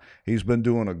that, he's been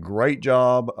doing a great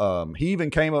job. He even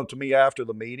came up to me after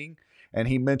the meeting and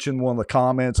he mentioned one of the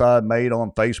comments I had made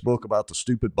on Facebook about the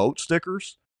stupid boat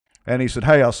stickers. And he said,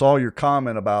 "Hey, I saw your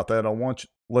comment about that. I want to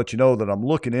let you know that I'm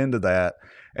looking into that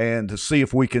and to see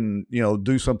if we can,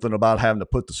 do something about having to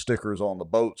put the stickers on the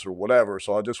boats or whatever."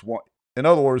 So I just want, in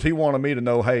other words, he wanted me to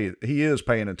know, hey, he is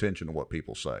paying attention to what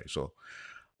people say. So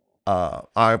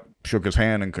I shook his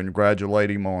hand and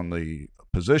congratulated him on the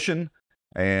position,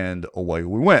 and away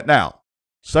we went. Now,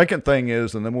 second thing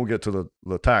is, and then we'll get to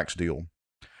the tax deal.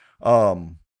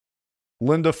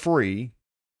 Linda Free,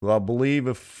 who I believe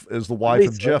is the wife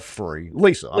of Jeff Free.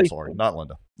 Lisa, I'm sorry, not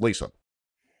Linda. Lisa.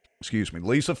 Excuse me,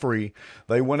 Lisa Free.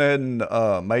 They went ahead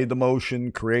and made the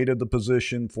motion, created the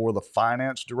position for the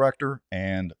finance director,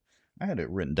 and I had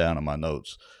it written down in my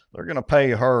notes. They're going to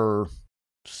pay her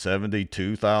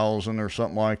 $72,000 or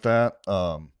something like that.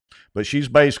 But she's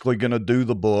basically going to do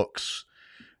the books.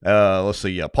 Let's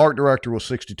see. Yeah, park director was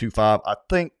 $62,500. I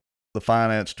think the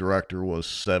finance director was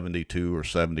 $72,000 or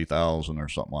 $70,000 or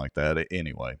something like that.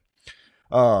 Anyway,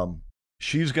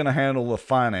 she's going to handle the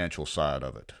financial side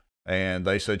of it. And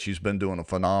they said she's been doing a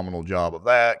phenomenal job of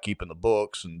that, keeping the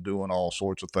books and doing all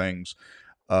sorts of things.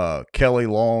 Kelly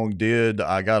Long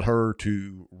I got her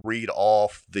to read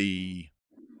off the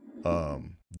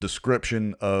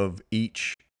description of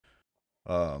each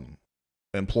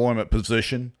employment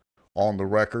position on the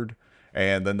record.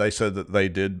 And then they said that they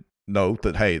did note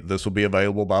that, hey, this will be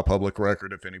available by public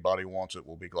record. If anybody wants it,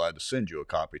 we'll be glad to send you a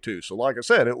copy too. So like I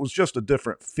said, it was just a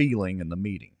different feeling in the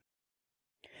meeting.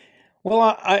 Well,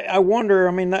 I wonder,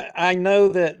 I mean, I know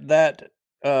that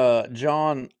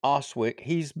John Oswick,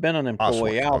 he's been an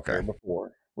employee Oswick, out there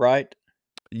before, right?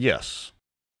 Yes.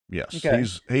 Okay.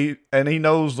 He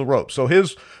knows the ropes. So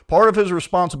part of his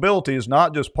responsibility is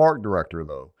not just park director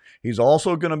though. He's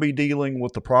also going to be dealing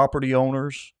with the property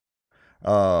owners.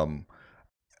 Ruttenbuck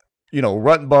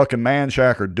and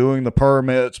Manchac are doing the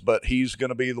permits, but he's going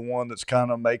to be the one that's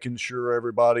kind of making sure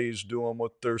everybody's doing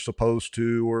what they're supposed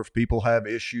to, or if people have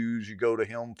issues, you go to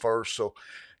him first. So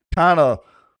kind of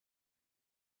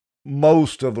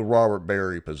most of the Robert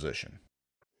Berry position.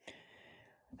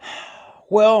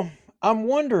 Well, I'm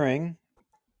wondering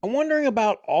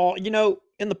about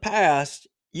in the past,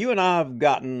 you and I have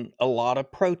gotten a lot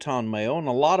of proton mail and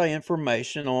a lot of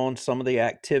information on some of the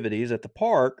activities at the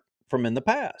park from in the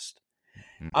past.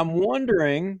 I'm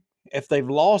wondering if they've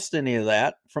lost any of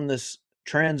that from this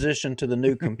transition to the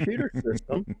new computer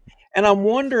system. And I'm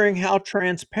wondering how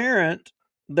transparent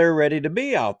they're ready to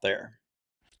be out there.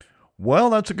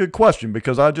 Well, that's a good question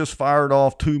because I just fired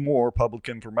off 2 more public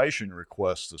information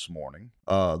requests this morning.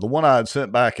 The one I had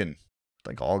sent back in, I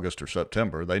think, August or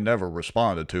September, they never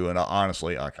responded to, and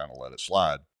honestly, I kind of let it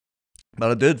slide.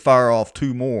 But I did fire off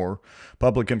 2 more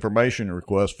public information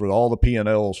requests for all the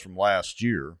P&Ls from last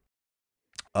year.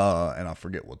 And I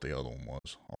forget what the other one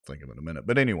was. I'll think of it in a minute.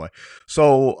 But anyway,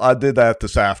 so I did that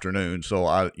this afternoon.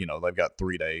 So they've got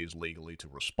 3 days legally to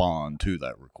respond to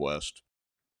that request.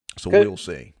 So we'll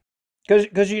see.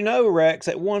 Because Rex,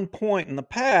 at one point in the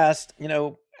past,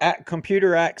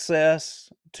 computer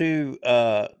access to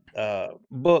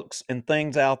books and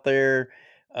things out there,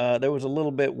 there was a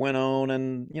little bit went on,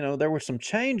 and there were some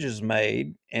changes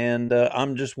made, and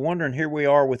I'm just wondering, here we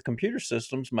are with computer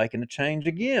systems making a change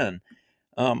again.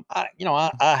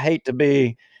 I hate to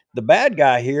be the bad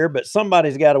guy here, but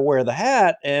somebody's got to wear the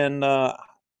hat, and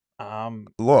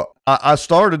look, I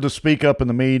started to speak up in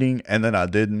the meeting, and then I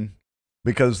didn't,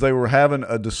 because they were having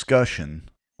a discussion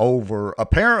over,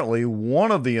 apparently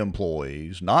one of the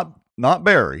employees, not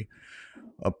Barry,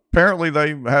 apparently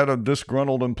they had a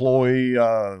disgruntled employee,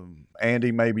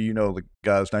 Andy, maybe you know the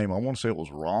guy's name. I want to say it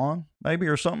was Ron, maybe,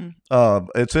 or something.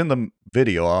 It's in the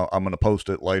video. I'm going to post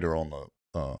it later on the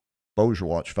Bossier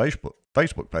Watch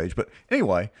Facebook page. But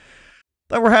anyway,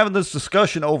 they were having this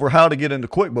discussion over how to get into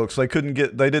QuickBooks.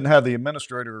 They didn't have the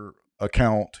administrator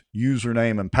account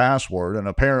username and password, and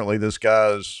apparently this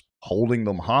guy's holding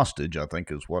them hostage, I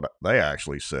think is what they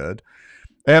actually said.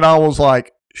 And I was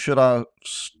like, should I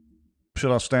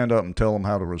stand up and tell them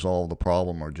how to resolve the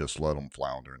problem, or just let them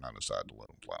flounder? And I decided to let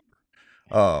them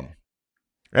flounder.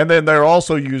 And then they're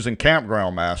also using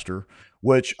Campground Master,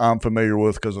 which I'm familiar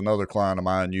with because another client of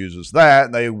mine uses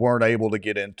that. They weren't able to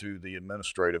get into the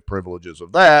administrative privileges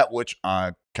of that, which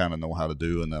I kind of know how to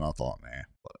do. And then I thought,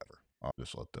 whatever. I'll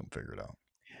just let them figure it out.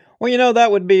 Well,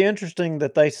 that would be interesting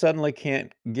that they suddenly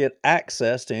can't get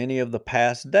access to any of the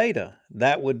past data.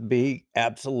 That would be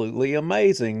absolutely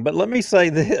amazing. But let me say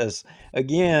this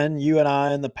again, you and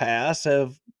I in the past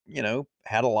have,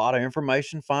 had a lot of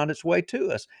information find its way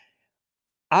to us.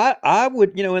 I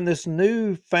would, in this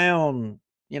newfound,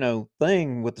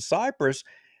 thing with the Cypress,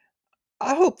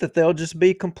 I hope that they'll just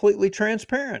be completely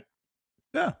transparent.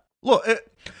 Yeah. Look,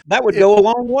 That would go a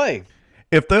long way.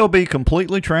 if they'll be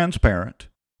completely transparent,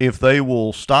 if they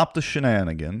will stop the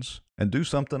shenanigans and do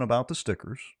something about the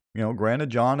stickers, granted,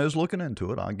 John is looking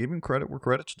into it. I'll give him credit where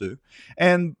credit's due.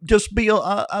 And just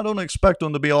I don't expect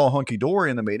them to be all hunky dory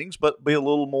in the meetings, but be a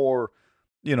little more,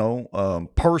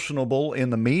 personable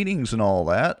in the meetings and all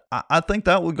that. I think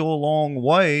that would go a long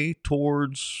way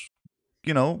towards,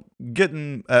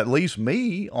 getting at least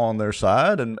me on their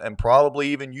side and probably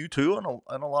even you two and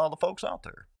a lot of the folks out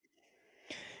there.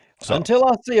 So. Until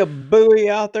I see a buoy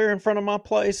out there in front of my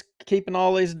place keeping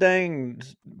all these dang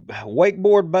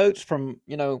wakeboard boats from,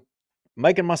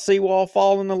 making my seawall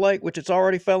fall in the lake, which it's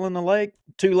already fell in the lake.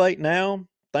 Too late now.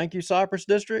 Thank you, Cypress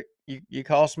District. You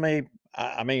cost me,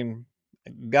 I mean,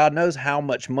 God knows how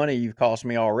much money you've cost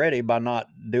me already by not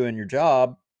doing your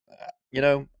job.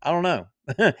 I don't know.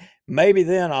 Maybe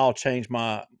then I'll change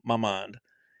my mind.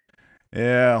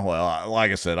 Yeah, well, like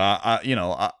I said,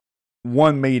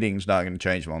 one meeting's not going to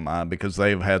change my mind because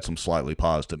they've had some slightly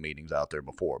positive meetings out there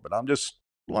before. But I'm just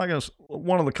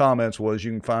one of the comments was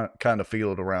you can kind of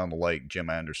feel it around the lake. Jim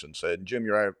Anderson said, Jim,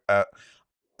 you're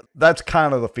that's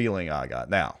kind of the feeling I got.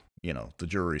 Now, the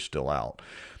jury's still out.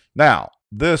 Now,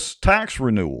 this tax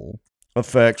renewal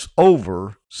affects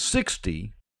over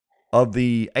 60 of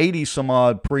the 80 some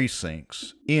odd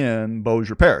precincts in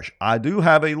Bossier Parish. I do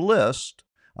have a list.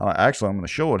 Actually, I'm going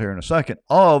to show it here in a second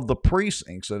of the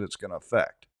precincts that it's going to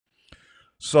affect.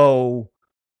 So,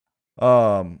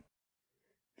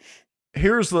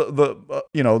 here's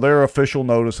their official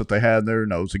notice that they had in their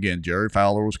notes. Again, Jerry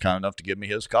Fowler was kind enough to give me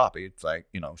his copy.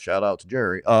 Shout out to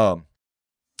Jerry.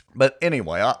 But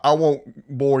anyway, I won't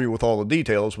bore you with all the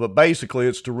details, but basically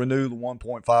it's to renew the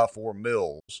 1.54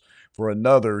 mils for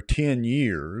another 10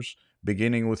 years,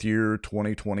 beginning with year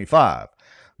 2025.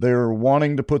 They're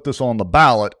wanting to put this on the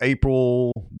ballot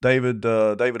April, David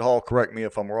Hall, correct me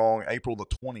if I'm wrong, April the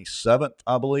 27th,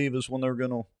 I believe, is when they're going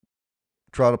to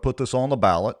try to put this on the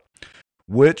ballot,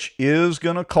 which is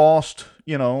going to cost,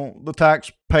 the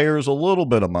taxpayers a little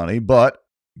bit of money, but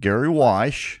Gary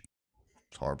Weish,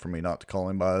 it's hard for me not to call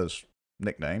him by his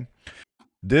nickname,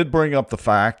 did bring up the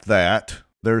fact that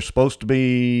there's supposed to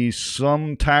be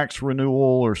some tax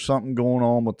renewal or something going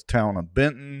on with the town of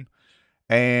Benton,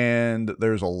 and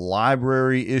there's a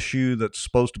library issue that's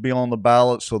supposed to be on the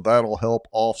ballot, so that'll help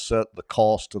offset the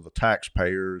cost to the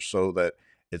taxpayers so that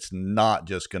it's not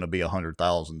just going to be a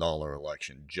 $100,000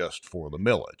 election just for the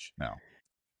millage. Now,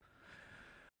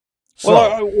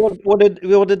 so,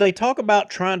 did they talk about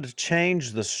trying to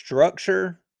change the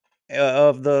structure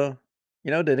of the?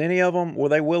 Did any of them were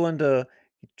they willing to,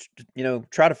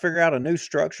 try to figure out a new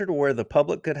structure to where the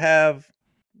public could have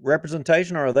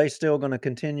representation, or are they still going to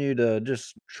continue to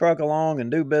just truck along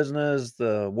and do business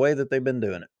the way that they've been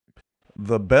doing it?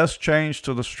 The best change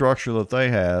to the structure that they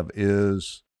have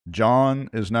is John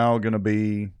is now going to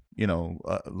be,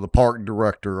 the park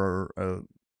director,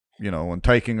 and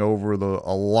taking over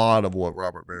a lot of what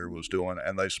Robert Berry was doing,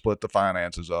 and they split the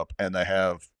finances up, and they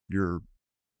have your,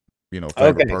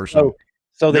 favorite person.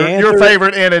 So your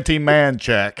favorite entity, Man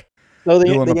Check. So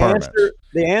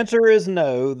the answer is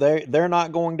no. They're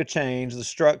not going to change the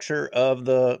structure of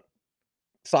the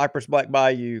Cypress Black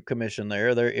Bayou Commission.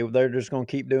 They're just going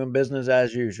to keep doing business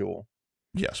as usual.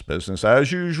 Yes, business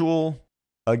as usual.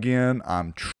 Again,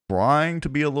 I'm trying to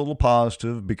be a little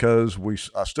positive because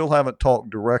I still haven't talked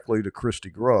directly to Christy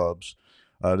Grubbs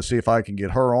to see if I can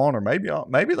get her on, or maybe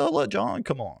they'll let John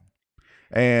come on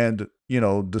and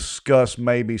discuss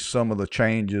maybe some of the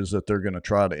changes that they're going to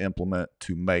try to implement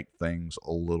to make things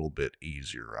a little bit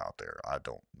easier out there. I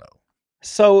don't know.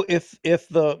 So if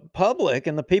the public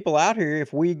and the people out here,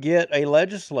 if we get a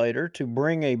legislator to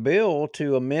bring a bill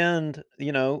to amend,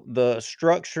 the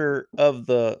structure of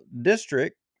the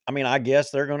district, I mean, I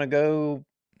guess they're going to go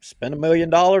spend $1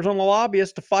 million on the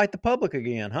lobbyists to fight the public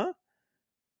again, huh?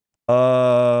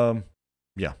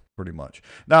 Yeah, pretty much.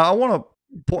 Now I want to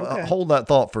hold that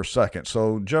thought for a second.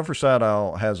 So Jeffrey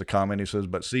Sadow has a comment. He says,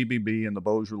 but CBB and the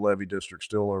Bossier Levy District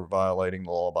still are violating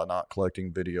the law by not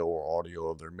collecting video or audio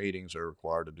of their meetings. They're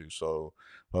required to do so.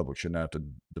 Public shouldn't have to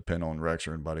depend on Rex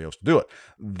or anybody else to do it.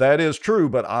 That is true,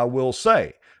 but I will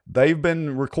say they've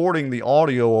been recording the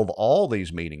audio of all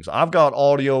these meetings. I've got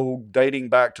audio dating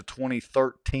back to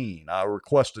 2013. I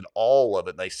requested all of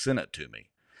it. And they sent it to me.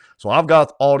 So I've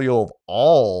got audio of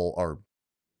all, or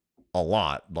a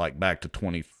lot, like back to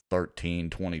 2013,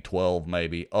 2012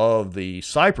 maybe, of the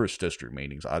Cypress District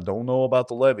meetings. I don't know about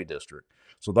the Levy District.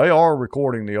 So they are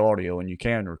recording the audio, and you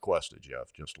can request it,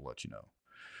 Jeff, just to let you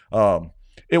know.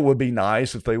 It would be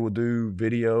nice if they would do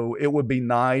video. It would be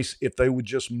nice if they would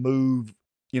just move,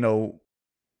 the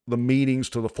meetings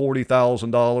to the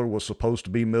 $40,000 was supposed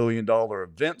to be $1 million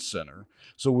event center.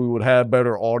 So we would have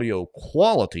better audio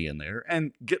quality in there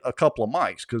and get a couple of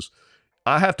mics, because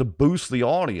I have to boost the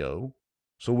audio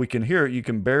so we can hear it. You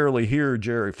can barely hear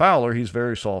Jerry Fowler. He's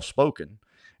very soft-spoken.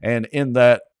 And in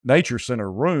that nature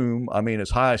center room, I mean,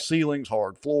 it's high ceilings,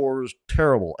 hard floors,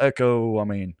 terrible echo. I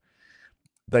mean,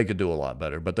 they could do a lot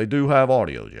better, but they do have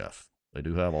audio, Jeff. They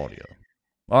do have audio.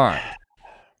 All right.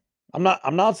 I'm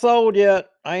not sold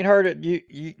yet. I ain't heard it.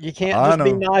 You can't just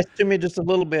be nice to me just a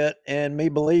little bit and me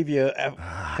believe you,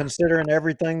 considering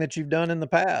everything that you've done in the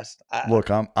past. Look,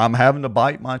 I'm having to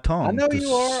bite my tongue. I know you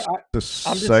are. To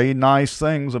say nice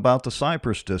things about the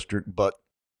Cypress District, but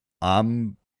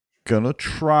I'm gonna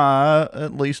try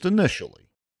at least initially.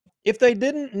 If they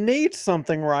didn't need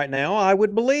something right now, I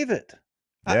would believe it.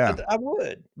 Yeah. I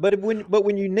would. But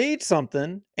when you need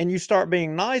something and you start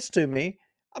being nice to me,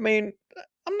 I mean,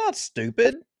 I'm not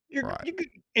stupid. You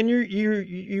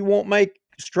won't make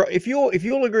if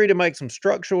you'll agree to make some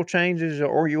structural changes,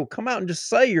 or you'll come out and just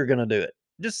say you're going to do it.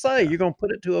 Just say you're going to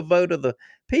put it to a vote of the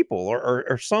people,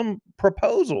 or some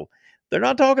proposal. They're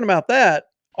not talking about that.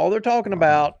 All they're talking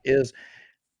about is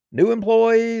new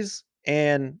employees,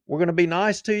 and we're going to be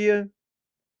nice to you.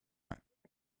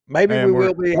 Maybe we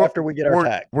will be after we get our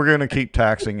tax. We're going to keep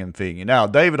taxing and feeing you. Now,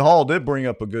 David Hall did bring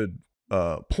up a good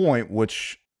point,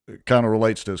 which kind of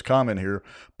relates to his comment here.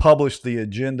 Publish the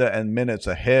agenda and minutes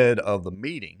ahead of the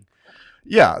meeting.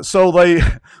 Yeah, so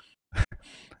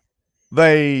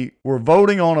they were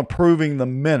voting on approving the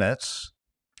minutes,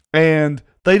 and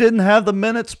they didn't have the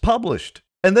minutes published.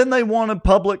 And then they wanted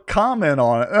public comment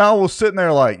on it. And I was sitting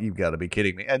there like, you've got to be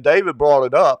kidding me. And David brought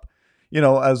it up,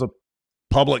 as a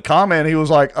public comment. He was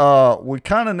like, we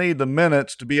kind of need the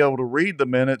minutes to be able to read the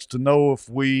minutes to know if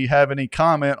we have any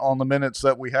comment on the minutes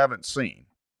that we haven't seen.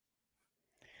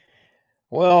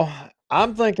 Well,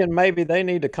 I'm thinking maybe they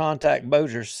need to contact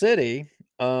Bossier City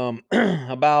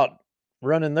about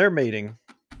running their meeting.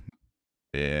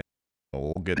 Yeah,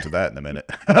 we'll get to that in a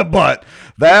minute. But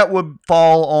that would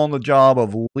fall on the job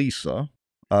of Lisa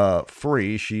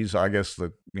Free. She's, I guess,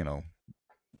 the,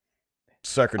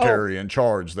 secretary in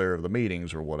charge there of the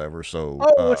meetings or whatever. So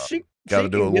she got to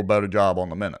do a little better job on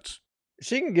the minutes.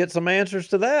 She can get some answers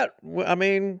to that. I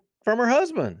mean, from her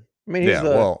husband. I mean,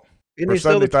 isn't he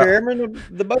still the chairman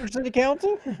of the Bossier City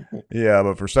Council? Yeah,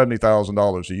 but for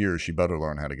 $70,000 a year, she better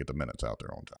learn how to get the minutes out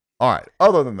there on time. All right.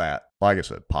 Other than that, like I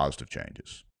said, positive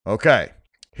changes. Okay.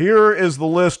 Here is the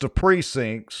list of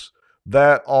precincts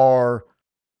that are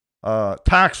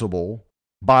taxable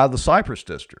by the Cypress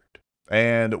District.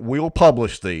 And we'll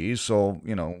publish these, so,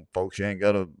 folks, you ain't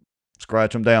got to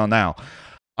scratch them down now.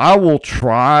 I will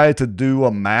try to do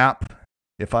a map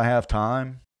if I have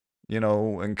time,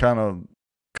 and kind of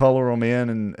color them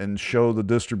in and show the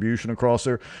distribution across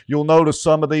there. You'll notice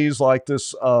some of these, like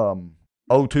this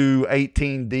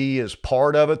 0218D is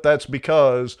part of it. That's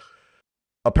because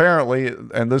apparently,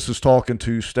 and this is talking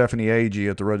to Stephanie Agee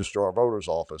at the Registrar of Voters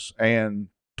office and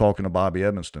talking to Bobby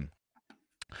Evanston.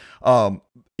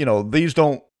 These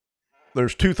don't,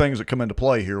 there's two things that come into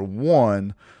play here.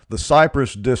 One, the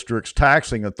Cypress District's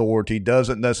taxing authority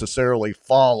doesn't necessarily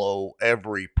follow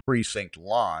every precinct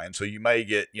line. So you may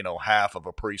get, half of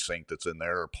a precinct that's in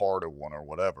there or part of one or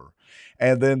whatever.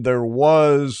 And then there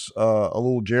was a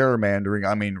little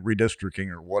gerrymandering, redistricting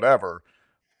or whatever,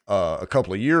 a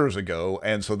couple of years ago.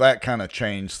 And so that kind of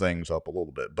changed things up a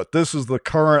little bit. But this is the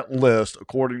current list,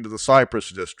 according to the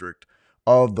Cypress District,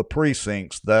 of the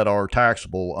precincts that are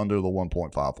taxable under the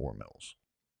 1.54 mils.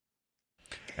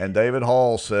 And David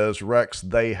Hall says, Rex,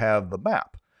 they have the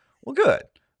map. Well, good.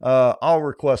 I'll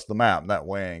request the map. That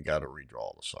way I ain't got to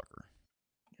redraw the sucker.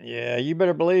 Yeah, you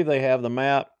better believe they have the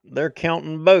map. They're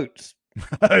counting votes.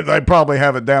 They probably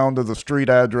have it down to the street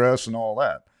address and all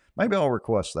that. Maybe I'll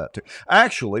request that too.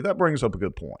 Actually, that brings up a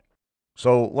good point.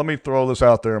 So let me throw this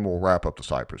out there and we'll wrap up the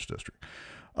Cypress District.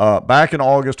 Back in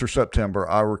August or September,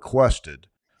 I requested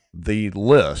the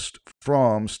list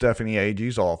from Stephanie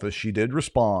Agee's office. She did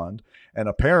respond, and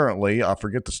apparently, I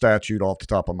forget the statute off the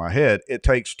top of my head, it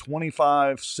takes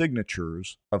 25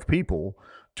 signatures of people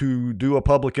to do a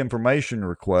public information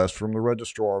request from the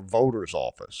Registrar of Voters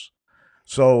office.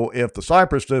 So if the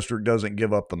Cypress District doesn't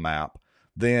give up the map,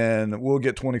 then we'll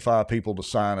get 25 people to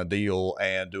sign a deal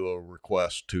and do a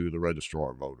request to the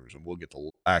registrar of voters, and we'll get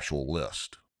the actual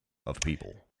list of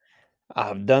people.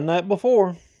 I've done that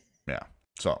before. Yeah.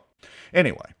 So,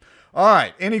 anyway. All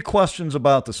right. Any questions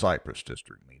about the Cypress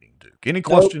District meeting, Duke? Any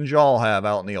questions y'all have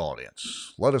out in the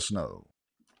audience? Let us know.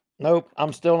 Nope.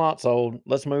 I'm still not sold.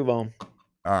 Let's move on.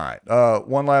 All right.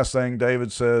 One last thing.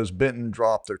 David says Benton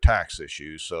dropped their tax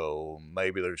issue, so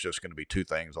maybe there's just going to be 2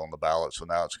 things on the ballot. So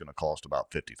now it's going to cost about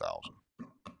 $50,000.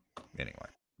 Anyway.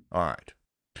 All right.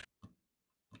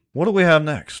 What do we have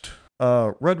next?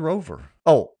 Red Rover.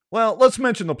 Oh, well, let's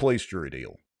mention the police jury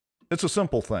deal. It's a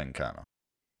simple thing, kind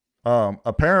of.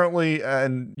 Apparently,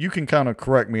 and you can kind of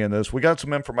correct me in this, we got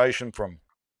some information from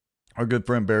our good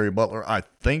friend Barry Butler. I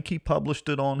think he published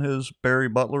it on his Barry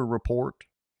Butler Report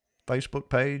Facebook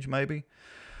page, maybe.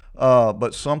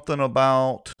 But something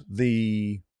about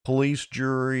the police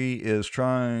jury is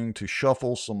trying to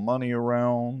shuffle some money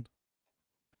around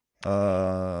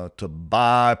to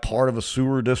buy part of a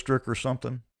sewer district or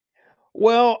something.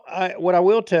 Well, what I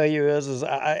will tell you is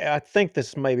I think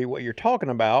this may be what you're talking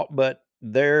about, but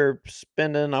they're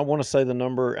spending, I want to say the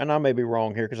number, and I may be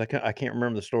wrong here because I can't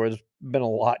remember the story. There's been a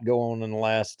lot going on in the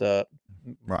last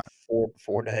Right.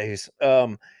 4 days.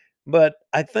 But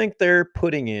I think they're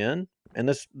putting in, and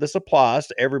this applies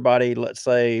to everybody, let's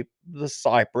say the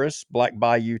Cypress, Black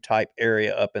Bayou type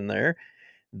area up in there.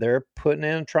 They're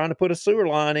trying to put a sewer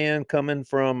line in coming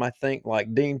from, I think,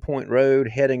 like Dean Point Road,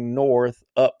 heading north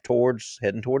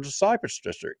heading towards the Cypress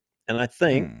District. And I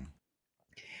think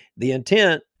the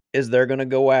intent is they're going to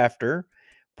go after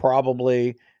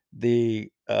probably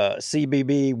the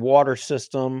CBB water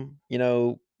system,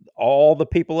 all the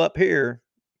people up here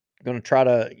going to try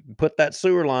to put that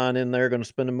sewer line in there, going to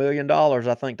spend $1 million,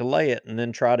 I think, to lay it, and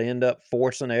then try to end up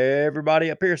forcing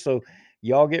everybody up here. So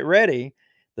y'all get ready.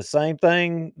 The same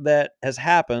thing that has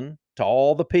happened to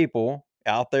all the people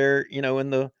out there, in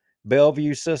the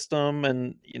Bellevue system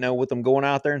and, with them going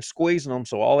out there and squeezing them.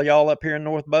 So all of y'all up here in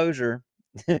North Bossier,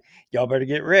 y'all better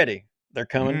get ready. They're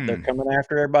coming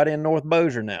after everybody in North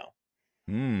Bossier now.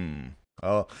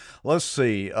 Let's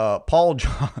see. Paul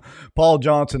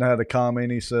Johnson had a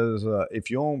comment. He says, if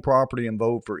you own property and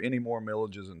vote for any more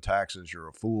millages and taxes, you're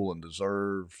a fool and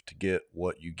deserve to get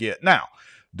what you get. Now,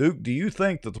 Duke, do you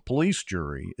think that the police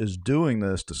jury is doing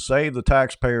this to save the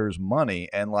taxpayers money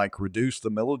and reduce the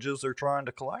millages they're trying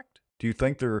to collect? Do you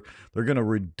think they're going to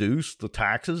reduce the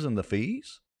taxes and the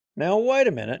fees? Now, wait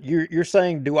a minute. You're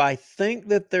saying, do I think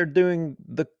that they're doing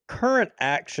the current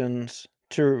actions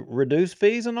to reduce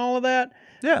fees and all of that?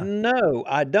 Yeah. No,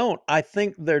 I don't. I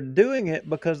think they're doing it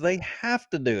because they have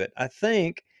to do it. I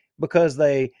think because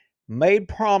they made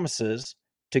promises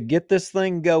to get this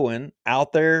thing going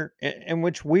out there, in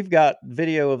which we've got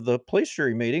video of the police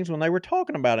jury meetings when they were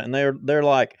talking about it. And they're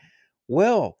like,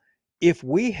 well, if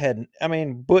we had,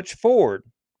 Butch Ford,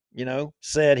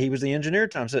 said, he was the engineer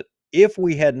at the time, said, if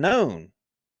we had known,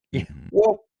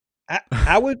 well,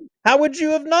 how would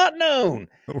you have not known?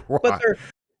 Right.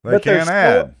 But They can't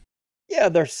add.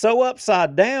 they're so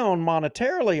upside down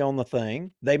monetarily on the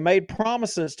thing. They made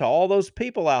promises to all those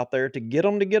people out there to get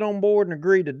them to get on board and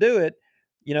agree to do it,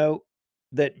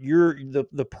 that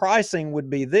the pricing would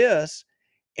be this,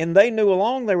 and they knew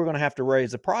along they were going to have to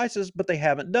raise the prices, but they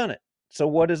haven't done it. So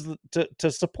what is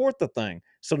to support the thing?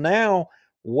 So now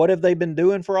what have they been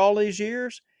doing for all these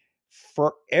years?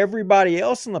 For everybody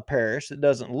else in the parish that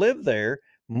doesn't live there,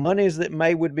 monies that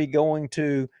would be going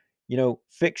to,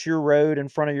 fix your road in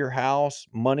front of your house,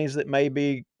 monies that may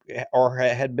be or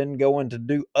had been going to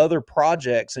do other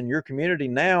projects in your community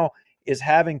now is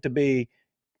having to be,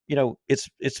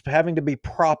 it's having to be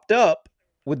propped up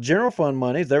with general fund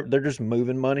monies. They're just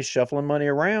moving money, shuffling money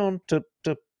around to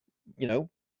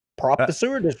prop the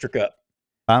sewer district up.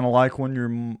 Kind of like when your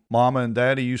mama and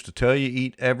daddy used to tell you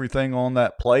eat everything on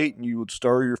that plate, and you would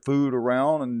stir your food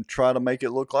around and try to make it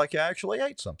look like you actually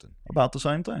ate something. About the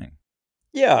same thing.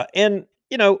 Yeah, and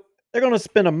they're going to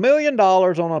spend $1 million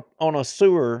on a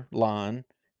sewer line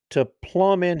to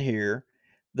plumb in here.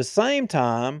 The same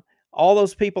time, all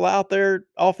those people out there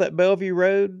off that Bellevue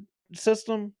Road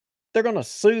system, they're going to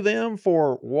sue them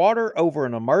for water over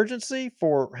an emergency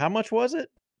for how much was it?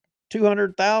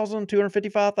 200,000,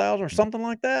 255,000, or something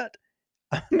like that.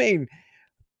 I mean,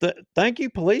 thank you,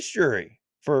 police jury,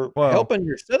 for helping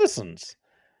your citizens.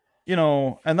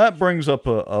 And that brings up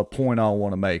a point I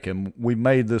want to make, and we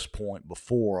made this point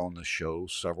before on the show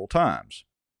several times.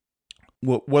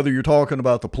 Whether you're talking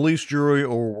about the police jury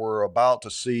or we're about to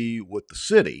see with the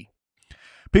city,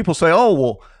 people say, oh,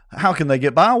 well, how can they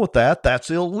get by with that?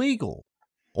 That's illegal.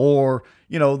 or,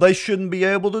 they shouldn't be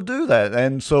able to do that.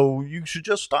 And so you should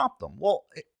just stop them. Well,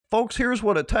 folks, here's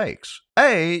what it takes.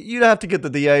 A, you'd have to get the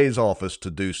DA's office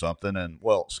to do something. And,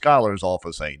 well, Skylar's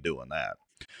office ain't doing that.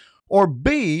 Or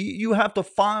B, you have to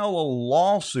file a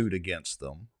lawsuit against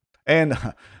them. And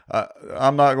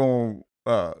I'm not going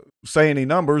to say any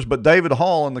numbers, but David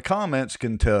Hall in the comments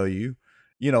can tell you,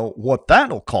 what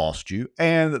that'll cost you.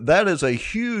 And that is a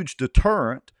huge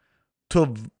deterrent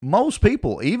to most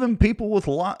people, even people with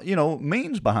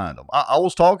means behind them. I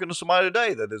was talking to somebody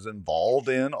today that is involved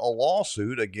in a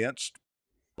lawsuit against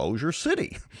Bossier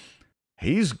City.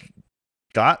 He's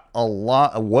got a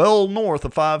lot, well north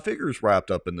of 5 figures wrapped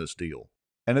up in this deal.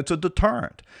 And it's a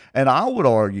deterrent. And I would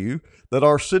argue that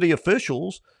our city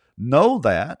officials know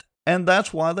that, and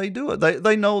that's why they do it.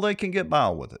 They know they can get by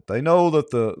with it. They know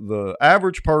that the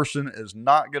average person is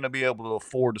not going to be able to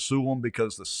afford to sue them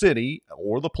because the city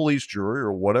or the police jury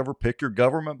or whatever, pick your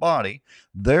government body,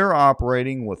 they're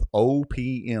operating with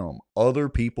OPM, other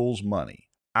people's money,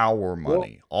 our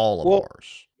money, all of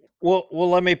ours. Well,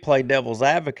 let me play devil's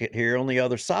advocate here on the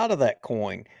other side of that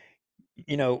coin.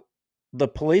 The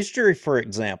police jury, for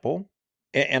example,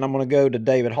 and I'm going to go to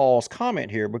David Hall's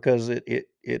comment here because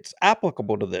it's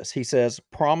applicable to this. He says,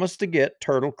 promise to get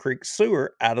Turtle Creek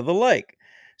sewer out of the lake.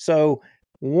 So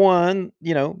one,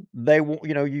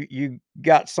 you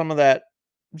got some of that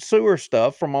sewer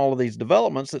stuff from all of these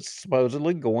developments that's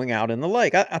supposedly going out in the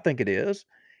lake. I think it is.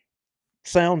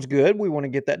 Sounds good. We want to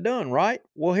get that done, right?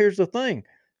 Well, here's the thing.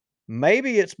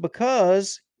 Maybe it's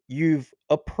because you've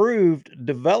approved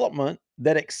development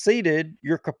that exceeded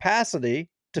your capacity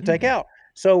to take out.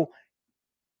 So,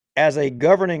 as a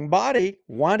governing body,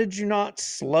 why did you not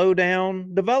slow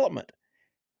down development?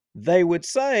 They would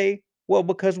say, well,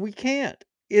 because we can't.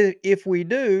 If we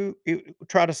do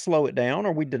try to slow it down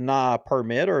or we deny a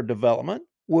permit or a development,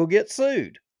 we'll get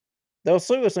sued. They'll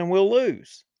sue us and we'll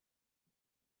lose.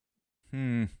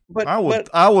 But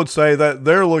I would say that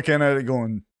they're looking at it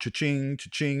going cha-ching,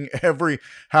 cha-ching. Every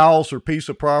house or piece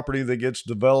of property that gets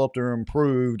developed or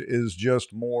improved is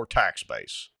just more tax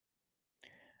base.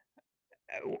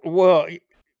 Well,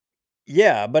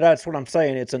 yeah, but that's what I'm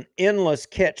saying. It's an endless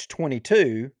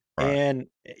catch-22, Right. and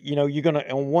you're gonna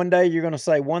on one day you're gonna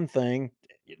say one thing,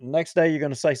 next day you're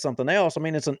gonna say something else. I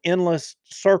mean, it's an endless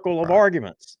circle of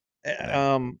arguments.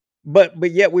 Yeah. But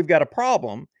yet we've got a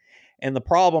problem, and the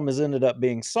problem has ended up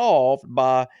being solved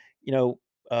by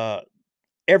uh,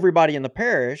 everybody in the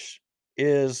parish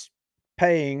is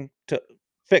paying to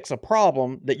fix a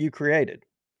problem that you created.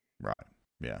 Right.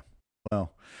 Yeah.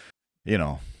 Well,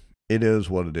 it is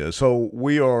what it is. So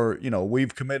we are,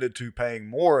 we've committed to paying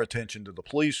more attention to the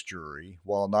police jury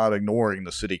while not ignoring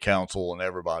the city council and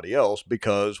everybody else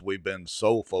because we've been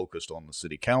so focused on the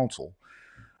city council.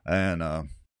 And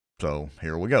so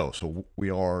here we go. So we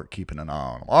are keeping an eye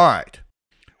on them. All right.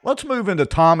 Let's move into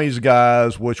Tommy's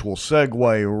Guys, which will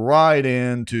segue right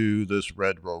into this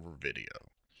Red Rover video.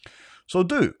 So,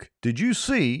 Duke, did you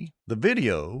see the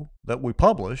video that we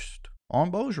published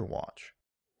on Bossier Watch?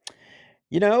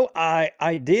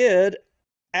 I did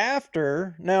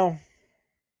after. Now,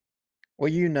 well,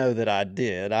 that I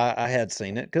did. I had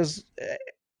seen it because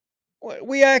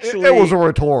we actually. It was a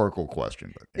rhetorical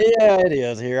question. But yeah, it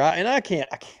is here. I can't.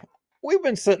 We've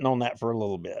been sitting on that for a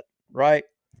little bit, right?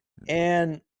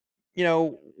 And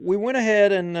we went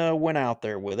ahead and went out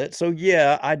there with it. So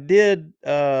yeah, I did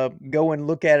go and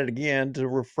look at it again to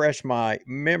refresh my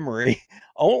memory.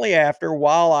 Only after,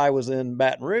 while I was in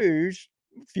Baton Rouge,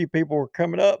 a few people were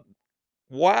coming up,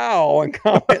 wow, and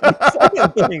commenting,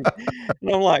 saying things, and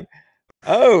I'm like,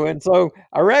 oh. And so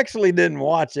I actually didn't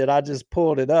watch it. I just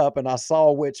pulled it up and I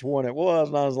saw which one it was,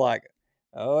 and I was like,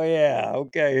 oh yeah,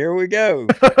 okay, here we go.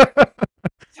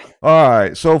 All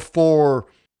right. So for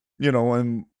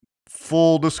in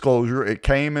full disclosure, it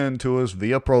came into us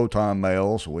via Proton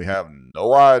Mail, so we have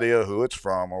no idea who it's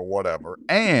from or whatever.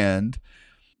 And,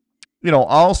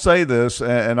 I'll say this,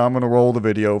 and I'm going to roll the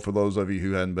video for those of you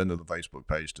who hadn't been to the Facebook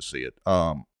page to see it.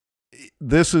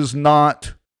 This is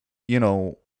not,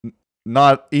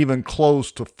 not even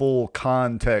close to full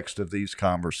context of these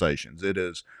conversations. It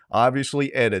is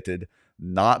obviously edited,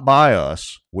 not by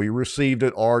us. We received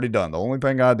it already done. The only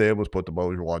thing I did was put the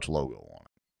Bossier Watch logo on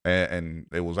it. And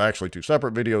it was actually 2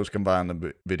 separate videos, combined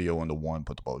the video into one,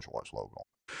 put the Bossier Watch logo on.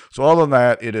 So other than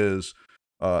that, it is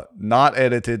not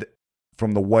edited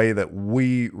from the way that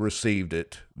we received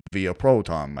it via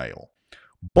Proton Mail.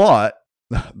 But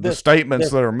the statements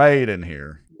that are made in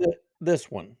here. This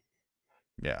one.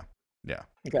 Yeah.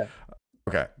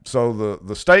 Okay. So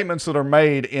the statements that are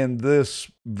made in this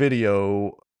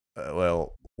video,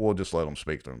 well, we'll just let them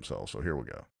speak to themselves. So here we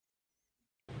go.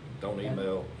 Don't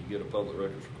email. You get a public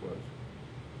records request.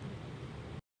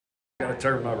 I gotta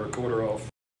turn my recorder off.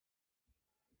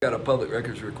 Got a public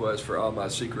records request for all my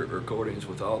secret recordings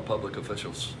with all public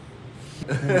officials.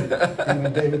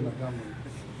 And David Montgomery.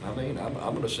 I mean, I'm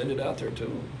going to send it out there to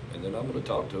them, and then I'm going to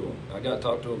talk to them. I got to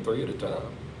talk to them 3 at a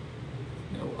time.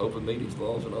 You know, open meetings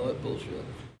laws and all that bullshit.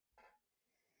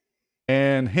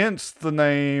 And hence the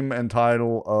name and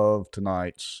title of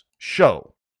tonight's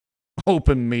show,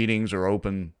 Open Meetings or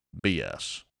Open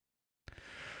BS.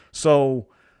 So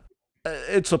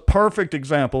it's a perfect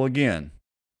example, again,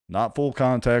 not full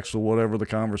context of whatever the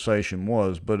conversation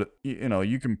was, but, you know,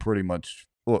 you can pretty much,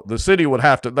 well, the city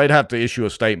they'd have to issue a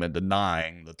statement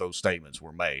denying that those statements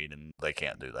were made, and they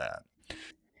can't do that.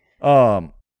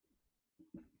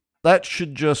 That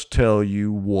should just tell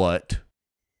you what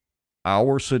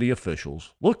our city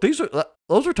officials, look, those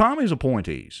are Tommy's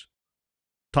appointees.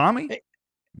 Tommy,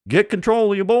 get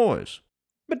control of your boys.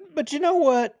 But you know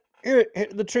what? Here,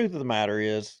 the truth of the matter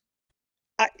is,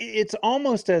 it's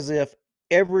almost as if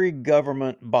every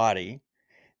government body,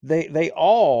 they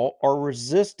all are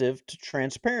resistive to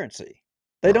transparency.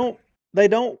 None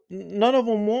of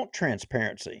them want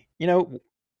transparency. You know,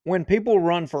 when people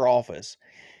run for office,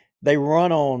 they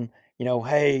run on, you know,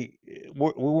 hey,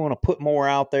 we want to put more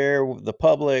out there with the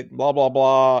public, blah, blah,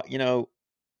 blah, you know,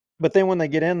 but then when they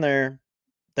get in there,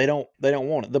 they don't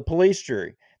want it. The police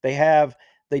jury,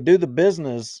 they do the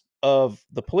business of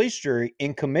the police jury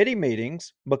in committee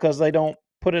meetings because they don't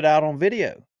put it out on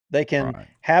video. They can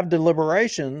have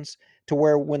deliberations to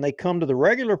where when they come to the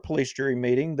regular police jury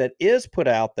meeting that is put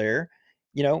out there,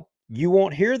 you know, you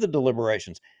won't hear the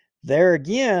deliberations. There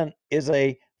again is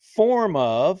a form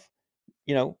of,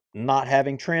 you know, not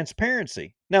having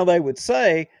transparency. Now they would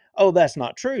say, oh, that's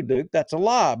not true, Duke. That's a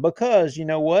lie. Because you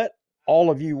know what? All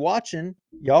of you watching,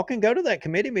 y'all can go to that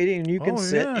committee meeting and you can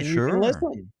sit and you can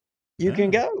listen. You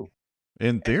can go.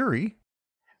 In theory.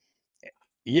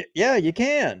 Yeah, you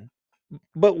can.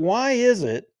 But why is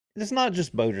it? It's not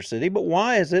just Bossier City, but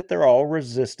why is it they're all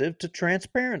resistive to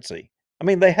transparency? I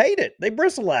mean, they hate it. They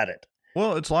bristle at it.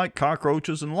 Well, it's like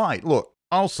cockroaches and light. Look,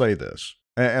 I'll say this,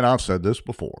 and I've said this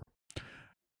before.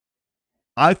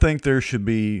 I think there should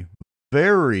be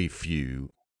very few,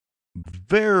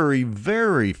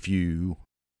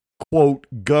 quote,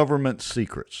 government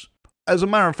secrets. As a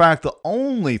matter of fact, the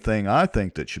only thing I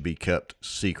think that should be kept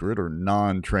secret or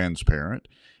non-transparent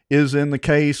is in the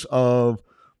case of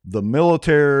the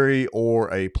military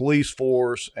or a police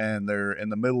force and they're in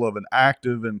the middle of an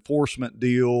active enforcement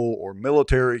deal or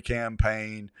military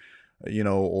campaign, you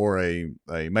know, or a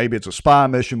maybe it's a spy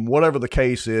mission, whatever the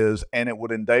case is, and it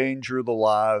would endanger the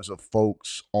lives of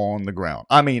folks on the ground.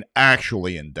 I mean,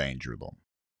 actually endanger them.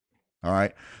 All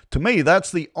right. To me,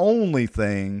 that's the only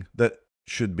thing that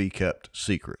should be kept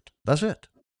secret. That's it.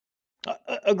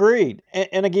 Agreed.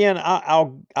 And again,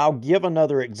 I'll give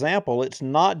another example. It's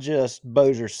not just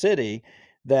Bossier City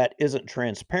that isn't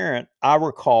transparent. I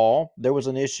recall there was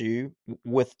an issue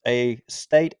with a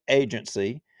state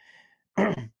agency.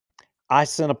 I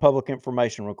sent a public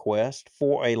information request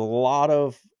for a lot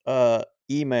of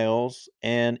emails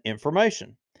and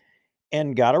information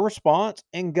and got a response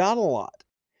and got a lot.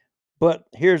 But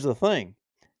here's the thing.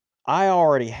 I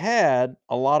already had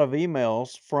a lot of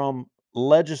emails from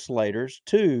legislators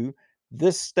to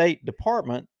this state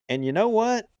department. And you know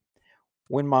what?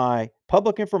 When my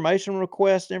public information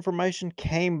request information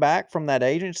came back from that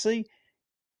agency,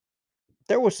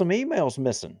 there were some emails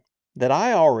missing that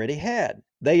I already had.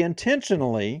 They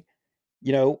intentionally,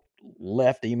 you know,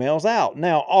 left emails out.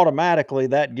 Now, automatically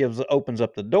that opens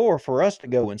up the door for us to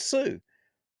go and sue.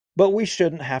 But we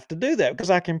shouldn't have to do that because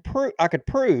I could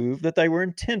prove that they were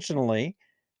intentionally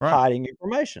hiding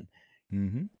information.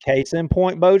 Mm-hmm. Case in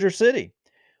point, Bossier City.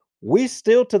 We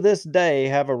still to this day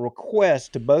have a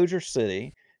request to Bossier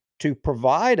City to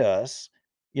provide us,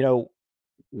 you know,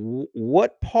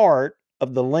 what part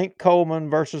of the Link Coleman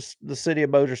versus the city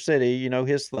of Bossier City, you know,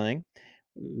 his thing,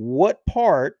 what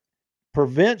part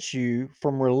prevents you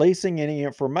from releasing any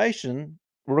information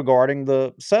regarding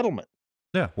the settlement?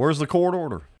 Yeah. Where's the court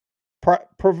order?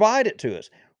 Provide it to us.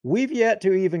 We've yet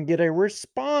to even get a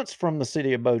response from the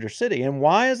city of Bossier City. And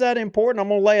why is that important? I'm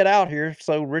going to lay it out here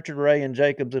so Richard, Ray, and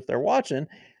Jacobs, if they're watching,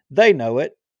 they know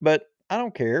it, but I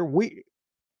don't care. We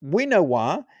know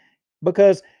why,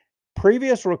 because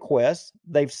previous requests,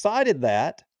 they've cited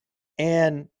that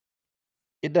and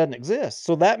it doesn't exist.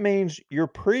 So that means your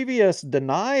previous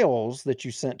denials that you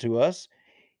sent to us,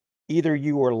 either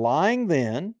you were lying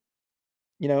then,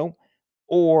 you know,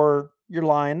 or you're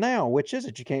lying now. Which is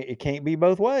it? It can't be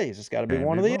both ways. It's got to be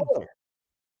one or the other.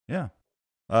 Yeah.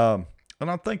 And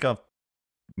I think I've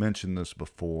mentioned this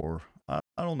before. I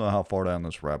don't know how far down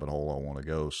this rabbit hole I want to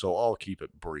go, so I'll keep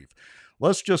it brief.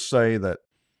 Let's just say that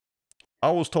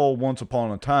I was told once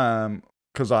upon a time,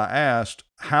 because I asked,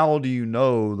 how do you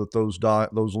know that those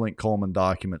Link Coleman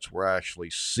documents were actually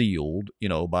sealed,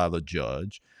 by the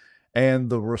judge? And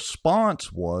the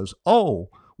response was, oh,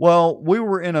 well, we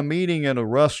were in a meeting at a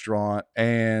restaurant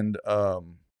and,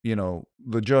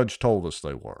 the judge told us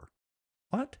they were.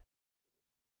 What?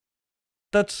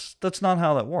 That's not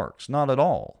how that works. Not at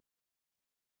all.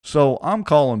 So I'm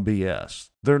calling BS.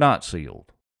 They're not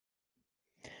sealed.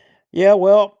 Yeah,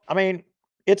 well, I mean,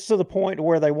 it's to the point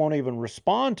where they won't even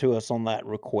respond to us on that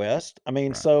request. I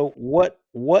mean, Right. so what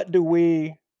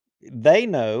do they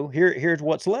know? Here's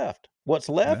what's left. What's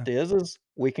left is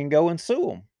we can go and sue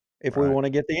them if we Right. want to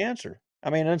get the answer.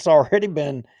 I mean, it's already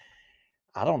been,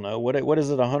 I don't know, what is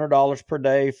it, $100 per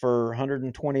day for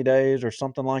 120 days or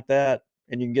something like that,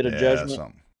 and you can get a Yeah,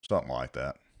 judgment. something like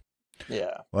that.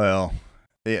 Yeah. Well,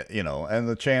 and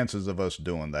the chances of us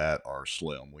doing that are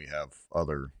slim. We have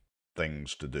other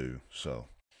things to do. So,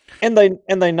 And they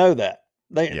know that.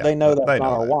 They know that's they not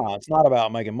know our that. why. It's not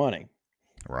about making money.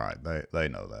 Right. They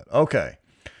know that. Okay.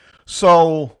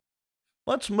 So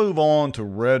let's move on to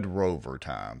Red Rover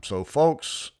time. So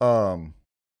folks, go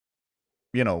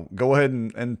ahead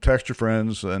and text your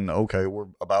friends and okay, we're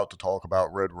about to talk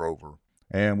about Red Rover.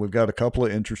 And we've got a couple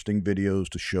of interesting videos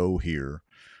to show here.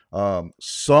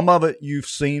 Some of it you've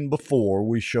seen before.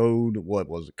 We showed,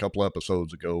 a couple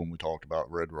episodes ago when we talked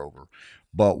about Red Rover.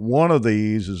 But one of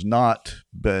these has not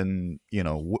been,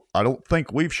 I don't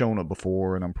think we've shown it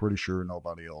before, and I'm pretty sure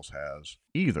nobody else has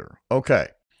either. Okay.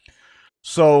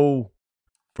 So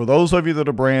for those of you that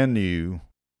are brand new,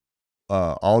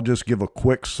 I'll just give a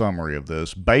quick summary of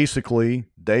this. Basically,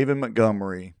 David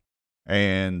Montgomery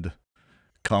and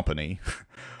company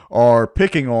are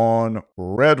picking on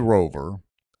Red Rover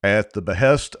at the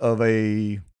behest of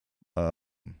a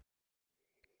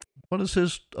what is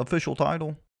his official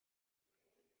title?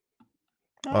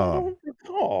 I don't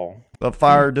recall. The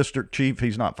fire district chief.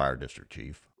 He's not fire district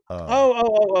chief.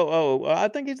 I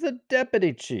think he's the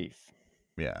deputy chief.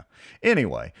 Yeah.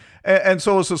 Anyway, and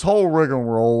so it's this whole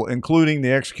rigmarole, including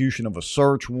the execution of a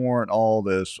search warrant, all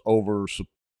this over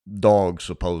dogs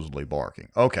supposedly barking.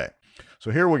 Okay.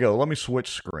 So here we go. Let me switch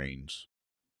screens.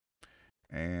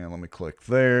 And let me click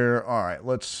there. All right,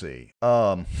 let's see.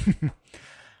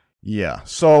 Yeah,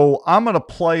 so I'm going to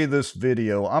play this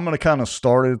video. I'm going to kind of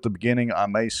start it at the beginning. I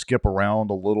may skip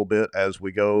around a little bit as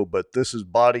we go, but this is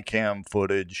body cam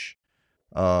footage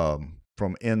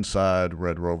from inside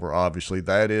Red Rover. Obviously,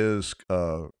 that is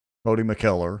Cody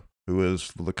McKellar, who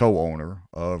is the co-owner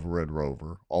of Red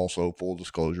Rover. Also, full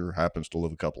disclosure, happens to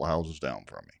live a couple of houses down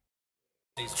from me.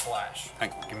 These flash. Hey,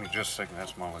 give me just a second.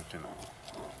 That's my lieutenant.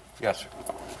 Yes, sir.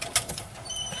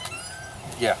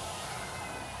 Yeah.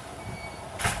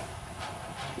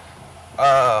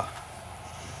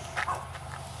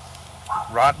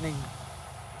 Rodney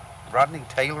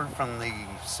Taylor from the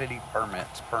city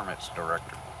permits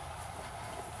director.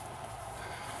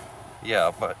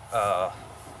 Yeah, but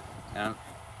and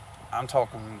I'm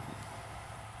talking.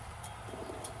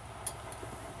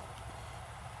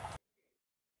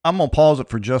 I'm gonna pause it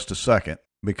for just a second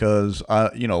because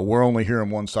we're only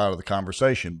hearing one side of the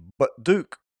conversation. But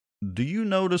Duke, do you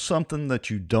notice something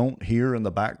that you don't hear in the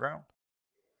background?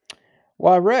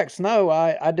 Why, Rex, no,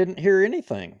 I didn't hear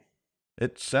anything.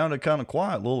 It sounded kind of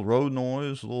quiet, a little road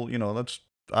noise, a little, that's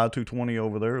I-220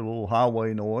 over there, a little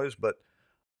highway noise. But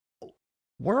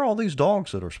where are all these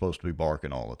dogs that are supposed to be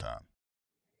barking all the time?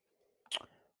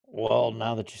 Well,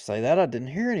 now that you say that, I didn't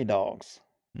hear any dogs.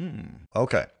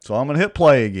 Okay, so I'm going to hit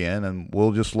play again, and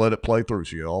we'll just let it play through.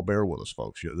 So you all bear with us,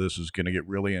 folks. This is going to get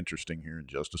really interesting here in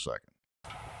just a second.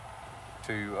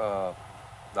 To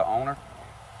the owner?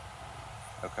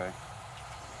 Okay.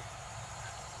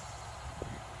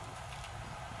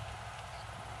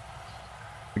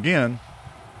 Again,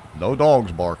 no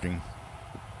dogs barking.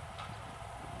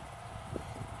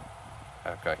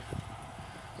 Okay.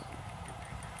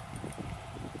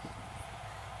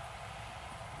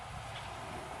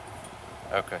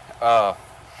 Okay.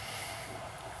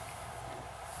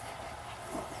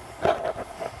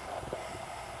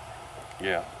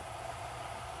 Yeah.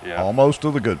 Yeah. Almost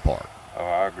to the good part. Oh,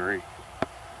 I agree.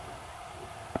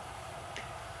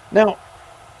 Now,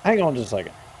 hang on just a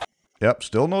second. Yep,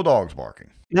 still no dogs barking.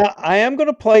 Now, I am going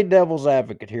to play devil's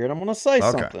advocate here, and I'm going to say Okay.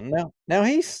 something. Now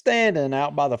he's standing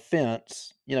out by the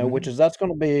fence, which is that's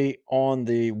going to be on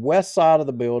the west side of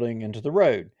the building into the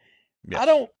road.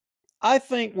 Yes. I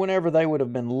think whenever they would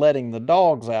have been letting the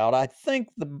dogs out, I think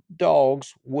the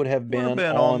dogs would have been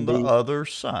on the other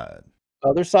side.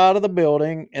 other side of the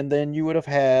building, and then you would have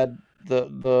had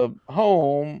the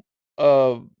home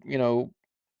of,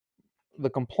 the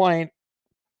complaint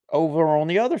over on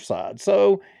the other side.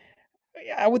 So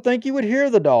I would think you would hear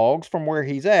the dogs from where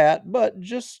he's at, but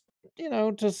just,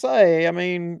 to say, I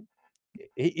mean,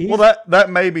 Well, he's that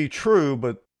may be true,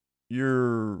 but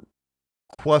your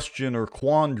question or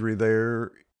quandary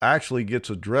there actually gets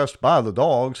addressed by the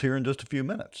dogs here in just a few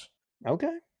minutes.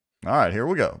 okay. All right, here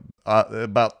we go.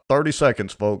 About 30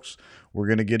 seconds, folks. We're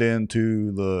going to get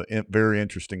into the very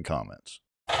interesting comments.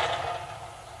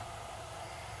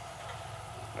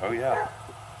 Oh, yeah.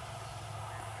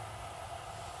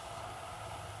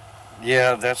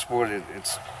 Yeah, that's what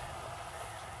it's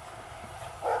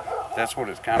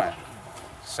kind of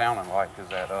sounding like, is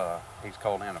that he's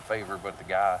called in a favor, but the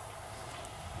guy,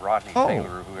 Rodney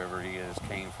Taylor, or whoever he is,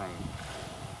 came from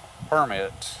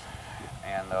permit.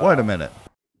 And wait a minute.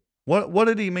 What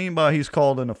did he mean by he's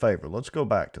called in a favor? Let's go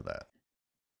back to that.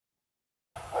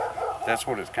 That's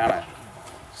what it's kind of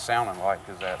sounding like,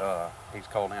 is that he's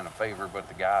called in a favor, but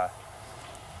the guy,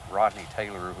 Rodney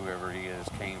Taylor, or whoever he is,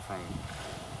 came from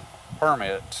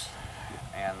permit,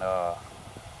 and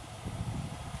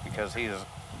because he is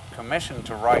commissioned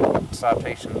to write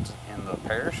citations in the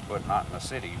parish, but not in the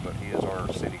city, but he is our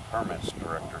city permits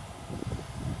director.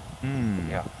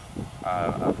 Yeah,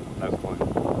 I have no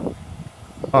clue.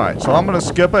 All right, so I'm going to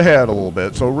skip ahead a little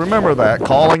bit. So remember that,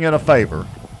 calling in a favor.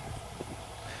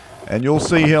 And you'll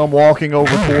see him walking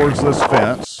over towards this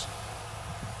fence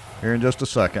here in just a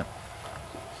second.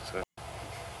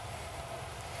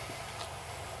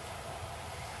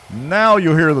 Now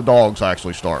you'll hear the dogs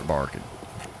actually start barking.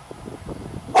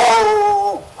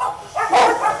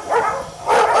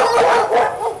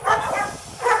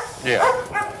 Yeah.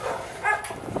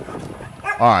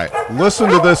 All right, listen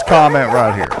to this comment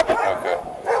right here. Okay.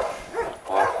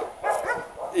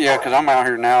 Well, yeah, because I'm out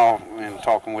here now and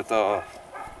talking with the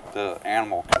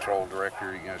animal control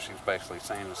director. She's basically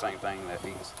saying the same thing, that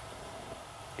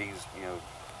he's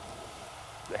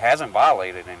hasn't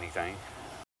violated anything.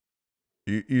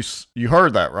 You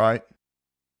heard that, right?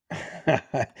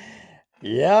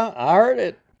 Yeah, I heard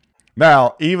it.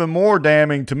 Now, even more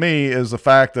damning to me is the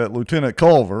fact that Lieutenant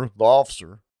Culver, the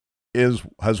officer,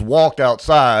 has walked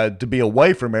outside to be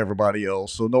away from everybody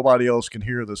else so nobody else can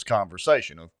hear this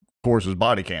conversation. Of course, his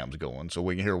body cam's going, so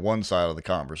we can hear one side of the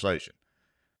conversation.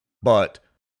 But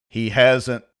he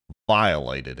hasn't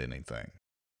violated anything.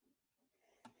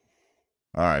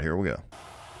 All right, here we go.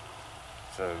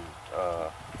 So,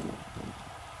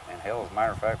 and hell, as a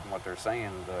matter of fact, from what they're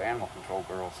saying, the animal control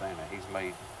girl's saying that he's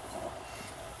made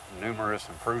numerous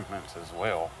improvements as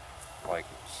well, like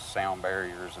sound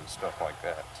barriers and stuff like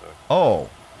that. So.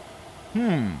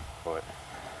 But.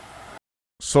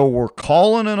 So we're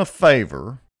calling in a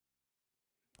favor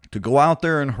to go out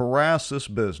there and harass this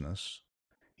business.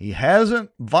 He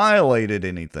hasn't violated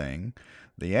anything.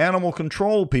 The animal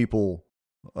control people,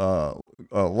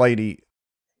 lady,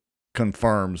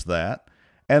 confirms that.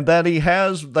 And that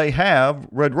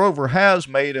Red Rover has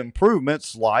made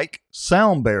improvements like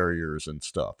sound barriers and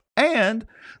stuff. And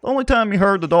the only time you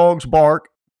heard the dogs bark,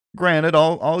 granted,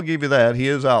 I'll give you that, he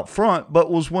is out front,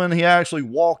 but was when he actually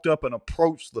walked up and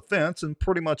approached the fence, and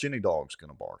pretty much any dog's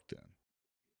going to bark then.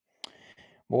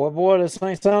 Boy, this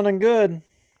ain't sounding good.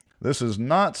 This is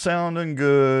not sounding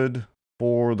good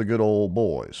for the good old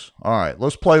boys. All right,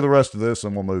 let's play the rest of this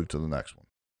and we'll move to the next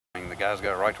one. The guy's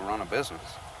got a right to run a business.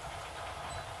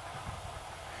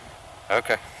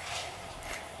 Okay.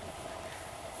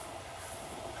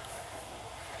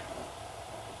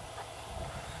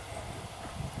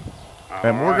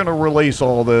 And we're going to release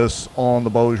all this on the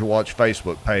Bossier Watch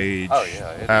Facebook page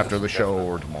after the show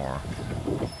or tomorrow.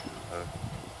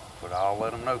 But I'll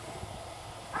let them know.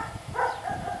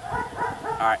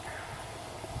 All right.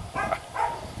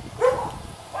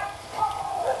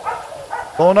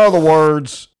 So in other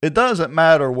words, it doesn't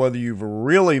matter whether you've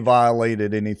really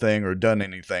violated anything or done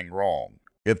anything wrong.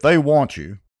 If they want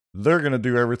you, they're going to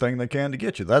do everything they can to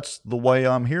get you. That's the way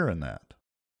I'm hearing that.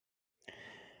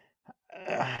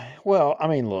 Well, I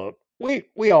mean, look,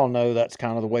 we all know that's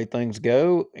kind of the way things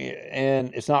go,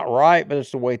 and it's not right, but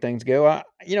it's the way things go. I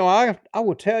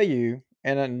will tell you,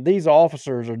 and these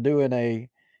officers are doing a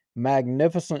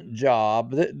magnificent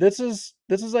job. This is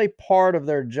a part of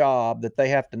their job that they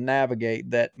have to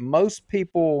navigate that most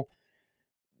people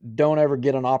don't ever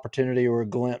get an opportunity or a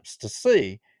glimpse to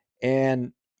see.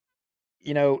 And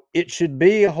it should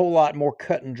be a whole lot more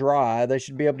cut and dry. They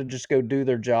should be able to just go do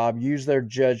their job, use their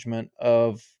judgment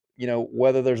of,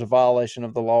 whether there's a violation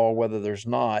of the law or whether there's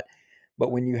not.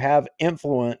 But when you have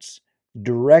influence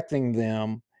directing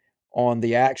them on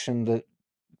the action that,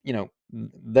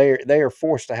 they are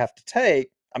forced to have to take,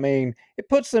 I mean, it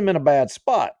puts them in a bad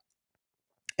spot.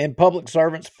 And public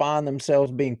servants find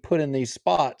themselves being put in these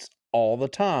spots all the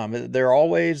time. They're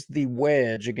always the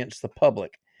wedge against the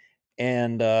public.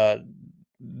 And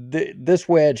this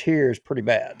wedge here is pretty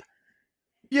bad.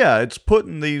 Yeah, it's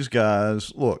putting these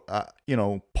guys. Look,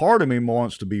 part of me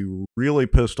wants to be really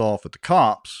pissed off at the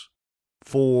cops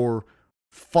for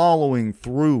following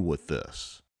through with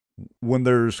this when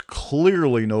there's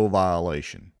clearly no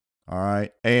violation. All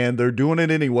right. And they're doing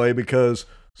it anyway because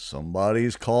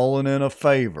somebody's calling in a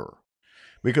favor.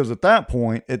 Because at that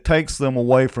point, it takes them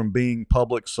away from being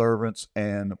public servants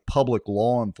and public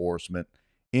law enforcement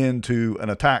into an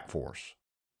attack force.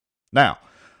 Now,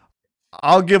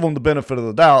 I'll give them the benefit of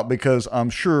the doubt because I'm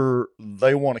sure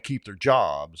they want to keep their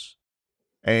jobs,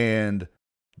 and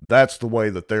that's the way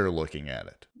that they're looking at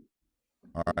it.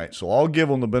 All right, so I'll give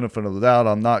them the benefit of the doubt.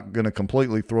 I'm not going to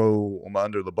completely throw them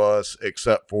under the bus,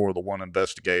 except for the one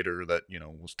investigator that,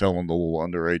 was telling the little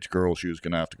underage girl she was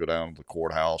going to have to go down to the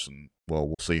courthouse, and, well,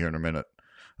 we'll see here in a minute,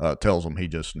 tells him he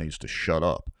just needs to shut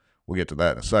up. We'll get to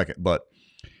that in a second. But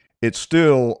it's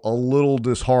still a little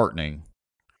disheartening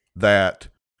that,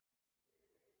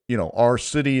 our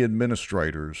city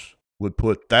administrators would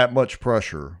put that much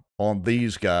pressure on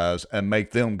these guys and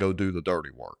make them go do the dirty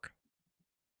work.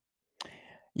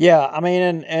 Yeah, I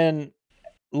mean, and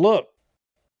look,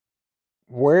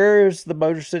 where is the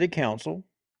Bossier City Council?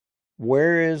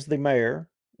 Where is the mayor?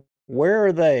 Where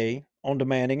are they on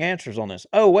demanding answers on this?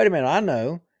 Oh, wait a minute, I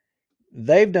know.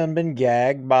 They've been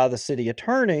gagged by the city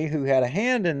attorney who had a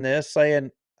hand in this,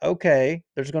 saying, okay,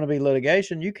 there's going to be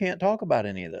litigation. You can't talk about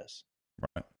any of this.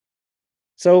 Right.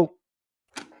 So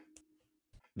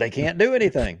they can't do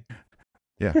anything.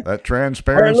 Yeah, that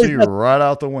transparency right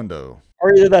out the window.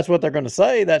 Or either that's what they're going to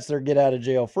say, that's their get out of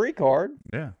jail free card.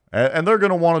 Yeah. And they're going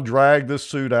to want to drag this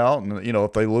suit out. And,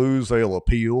 if they lose, they'll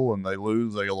appeal. And they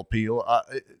lose, they'll appeal.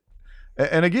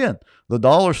 And again, the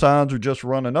dollar signs are just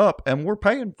running up, and we're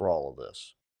paying for all of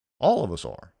this. All of us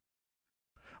are.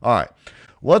 All right.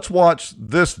 Let's watch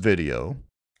this video.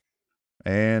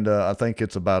 And I think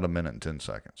it's about 1 minute and 10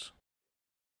 seconds.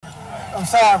 I'm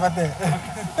sorry about that.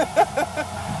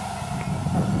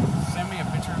 Send me a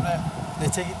picture of that. The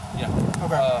ticket? Yeah.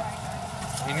 Okay.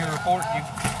 In your report,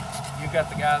 you got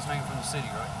the guy's name from the city,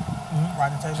 right? Mm-hmm. Right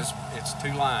in the table. It's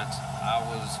 2 lines. I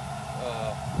was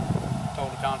told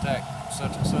to contact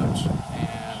such and such,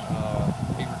 and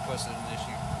he requested an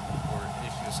issue or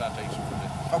issue a citation for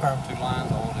this. Okay. 2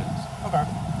 lines, all it is. Okay.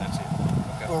 That's it.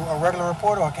 Okay. A regular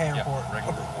report or a K report?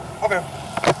 Regular report. Okay.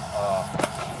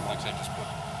 Like I said, just put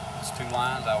it's 2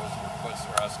 lines. I was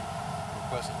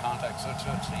requested contact such.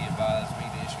 He advised me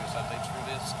to issue a citation for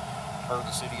this per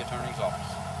the city attorney's office.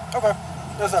 Okay.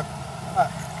 Yes, sir. All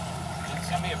right. Just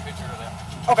send me a picture of that.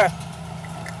 Okay.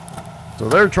 So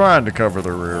they're trying to cover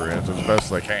their rear ends as best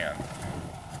they can.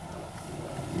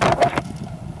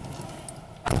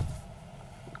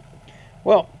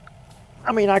 Well,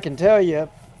 I mean, I can tell you,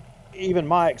 even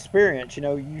my experience,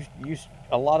 you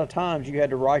a lot of times you had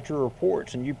to write your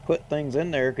reports and you put things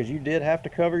in there because you did have to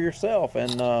cover yourself,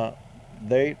 and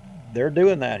they're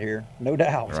doing that here, no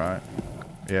doubt. Right.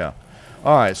 Yeah.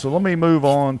 All right, so let me move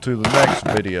on to the next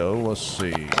video. Let's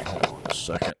see. Hold on a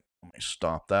second. Let me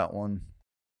stop that one.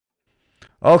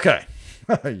 Okay.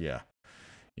 Yeah.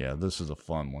 Yeah, this is a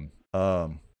fun one.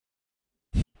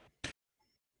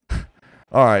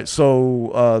 All right,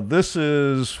 so this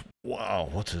is, wow,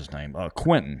 what's his name?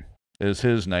 Quentin is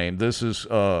his name. This is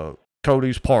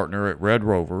Cody's partner at Red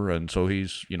Rover, and so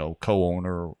he's,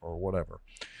 co-owner or whatever.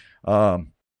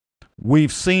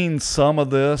 We've seen some of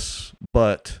this,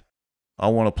 but I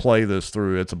want to play this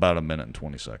through. It's about 1 minute and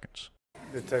 20 seconds.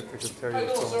 Detective can tell How you you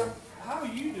doing, what's sir? How are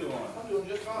you doing? I'm doing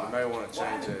just fine. You may want to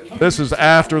change it. This is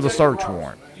after the search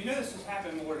warrant. You know this has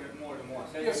happened more than once.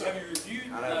 Yes, sir. Have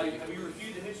you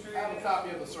reviewed the history? I have a copy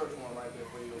of the search warrant right there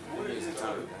for you. What is it?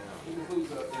 It includes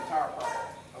the entire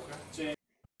property. Okay.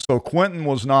 So Quentin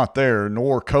was not there,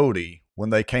 nor Cody, when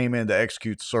they came in to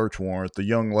execute the search warrant. The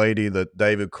young lady that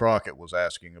David Crockett was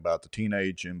asking about, the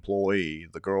teenage employee,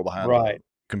 the girl behind the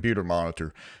computer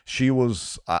monitor, she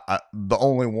was the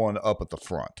only one up at the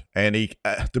front. And he,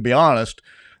 to be honest,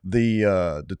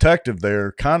 the detective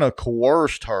there kind of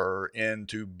coerced her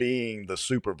into being the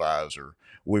supervisor.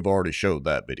 We've already showed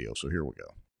that video, so here we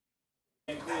go.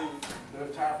 Include the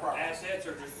entire property. Assets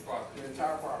or just the property? The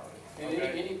entire property.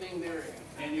 Anything there.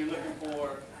 And you're looking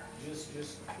for just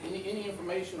any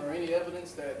information or any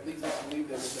evidence that leads us to believe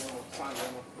that it's going to sign on.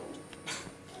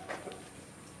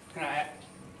 Can I?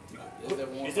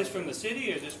 Is this from the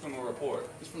city or is this from a report?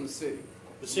 It's from the city.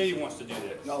 The city wants to do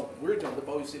this. No, we're doing the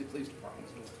Bossier City Police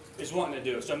Department's doing it. It's wanting to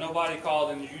do it. So nobody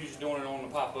called and you're just doing it on the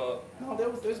pop-up? No,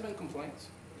 there's been complaints.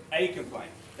 A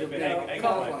complaint. There've been a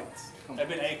complaints. There've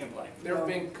been a complaint. There have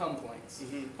been complaints.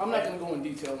 I'm not going to go in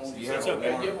detail on this. It's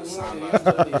okay. You have a warrant, it is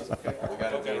what it is, okay?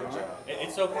 Okay.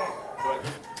 It's okay, but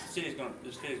the city's gonna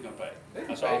pay.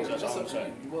 That's all I'm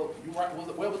saying. Well, you're right,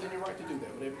 well within your right to do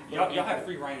that, whatever. Y'all have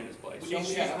free reign in this place.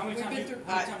 How many times you been?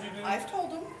 I've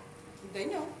told them, they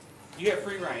know. You have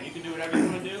free reign. You can do whatever you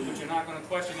want to do, but you're not going to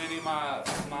question any of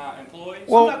my employees.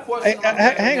 Well,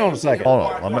 hang on a second. Hold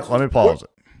on. Let me pause it.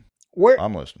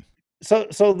 I'm listening.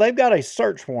 So they've got a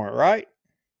search warrant, right?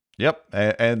 Yep.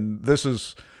 And this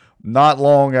is not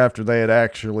long after they had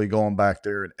actually gone back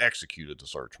there and executed the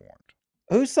search warrant.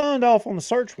 Who signed off on the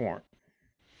search warrant?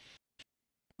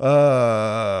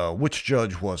 Which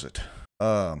judge was it?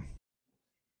 Now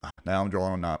I'm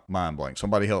drawing a mind blank.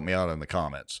 Somebody help me out in the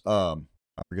comments.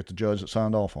 I forget the judge that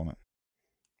signed off on it.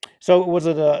 So was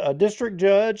it a district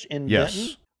judge in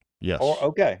Denton? Yes.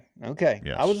 Okay.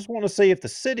 Yes. I just want to see if the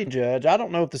city judge, I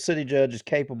don't know if the city judge is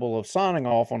capable of signing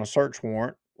off on a search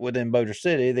warrant within Bossier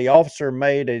City. The officer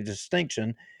made a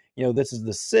distinction, this is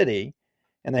the city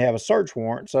and they have a search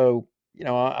warrant. So,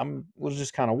 I was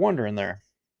just kind of wondering there.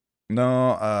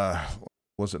 No,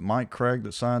 was it Mike Craig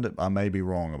that signed it? I may be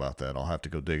wrong about that. I'll have to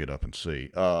go dig it up and see.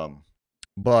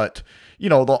 But,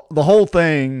 the whole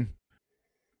thing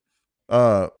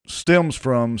stems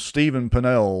from Stephen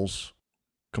Pinnell's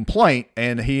complaint,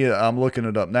 and I'm looking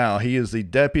it up now. He is the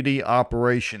Deputy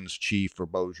Operations Chief for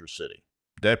Bossier City.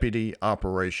 Deputy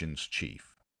Operations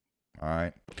Chief. All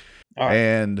right.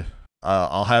 And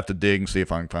I'll have to dig and see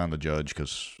if I can find the judge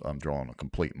because I'm drawing a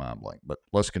complete mind blank. But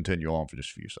let's continue on for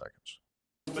just a few seconds.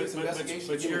 But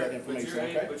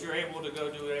you're able to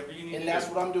go do whatever you need to do. And that's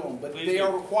what I'm doing. But they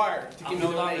are required to give me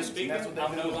their names.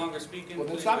 I'm no longer speaking. Well,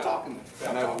 then stop talking.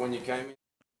 I know, but when you came in.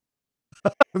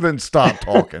 Then stop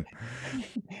talking.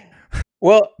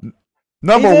 Well,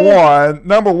 number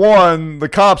one, the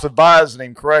cops advising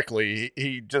him correctly.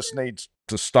 He just needs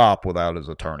to stop without his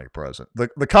attorney present.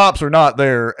 The cops are not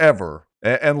there ever.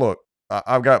 And look,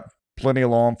 I've got plenty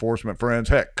of law enforcement friends.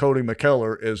 Heck, Cody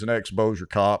McKellar is an ex-Bossier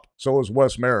cop. So is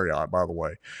Wes Marriott, by the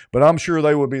way. But I'm sure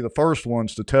they would be the first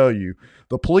ones to tell you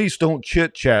the police don't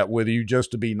chit-chat with you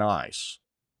just to be nice.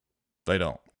 They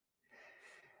don't.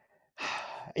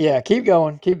 Yeah, keep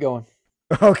going.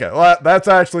 Okay, well, that's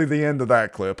actually the end of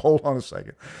that clip. Hold on a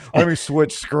second. Let me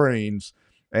switch screens.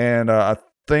 And I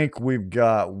think we've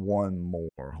got one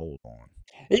more. Hold on.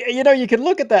 You can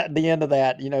look at that at the end of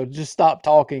that, just stop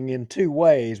talking in two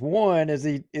ways. One, is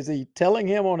he telling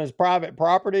him on his private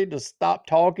property to stop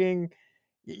talking,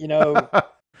 that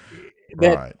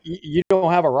right. You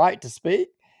don't have a right to speak,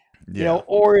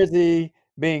 or is he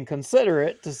being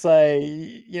considerate to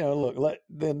say, look,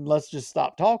 then let's just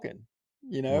stop talking,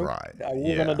 right.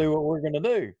 We're going to do what we're going to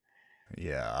do.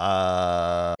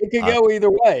 Yeah. It could go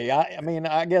either way.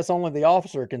 I guess only the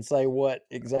officer can say what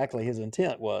exactly his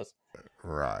intent was.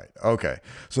 Right. Okay.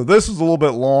 So this is a little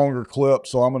bit longer clip,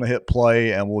 so I'm going to hit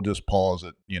play and we'll just pause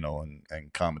it,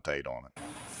 and commentate on it.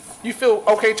 You feel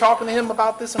okay talking to him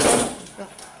about this?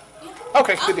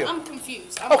 Okay, good deal. I'm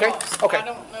confused. Okay. I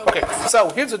don't know. Okay. So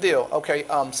here's the deal. Okay.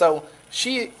 So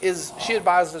she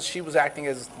advised us she was acting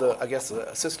as the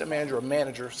assistant manager or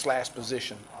manager /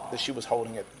 position that she was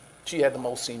holding it. She had the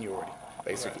most seniority,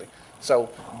 basically. Right.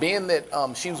 So being that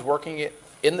she was working it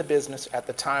in the business at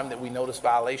the time that we noticed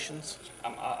violations.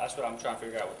 That's what I'm trying to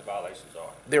figure out what the violations are.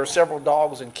 There are several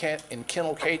dogs in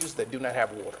kennel cages that do not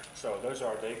have water. So those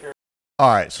are daycare.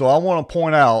 All right, so I want to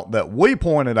point out that we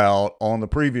pointed out on the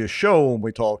previous show when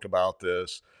we talked about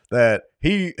this that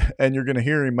and you're going to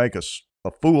hear him make a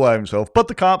fool out of himself, but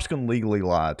the cops can legally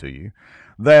lie to you,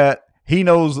 that he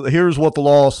knows that here's what the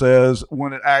law says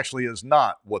when it actually is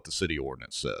not what the city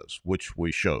ordinance says, which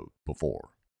we showed before.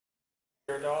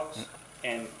 Dogs,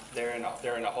 and they're in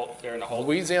a whole.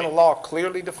 Louisiana law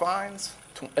clearly defines,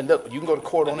 and look, you can go to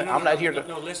court on it. I'm not here to.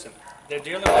 No, listen, they're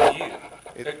dealing with you.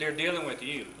 They're dealing with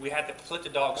you. We had to put the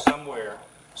dog somewhere.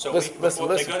 So listen.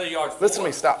 They go to the yard. Listen to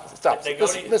me. Stop.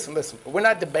 Listen. We're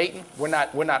not debating. We're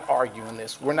not arguing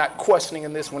this. We're not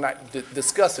questioning this. We're not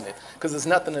discussing it because there's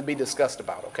nothing to be discussed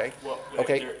about. Okay. Well,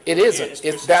 okay. It isn't.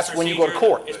 That's when you go to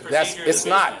court. It's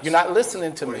not. You're not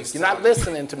listening to me. You're not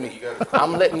listening to me.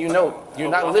 I'm letting you know. You're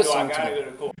not listening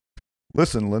to me.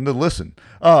 Listen, Linda. Listen.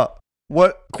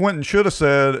 What Quentin should have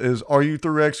said is, "Are you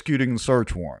through executing the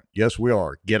search warrant?" Yes, we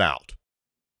are. Get out.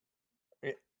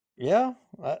 Yeah,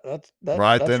 Right that's then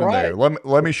and there. right.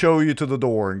 Let me show you to the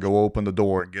door and go open the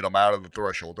door and get them out of the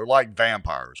threshold. They're like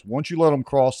vampires. Once you let them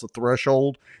cross the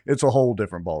threshold, it's a whole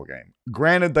different ballgame.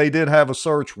 Granted, they did have a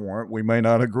search warrant. We may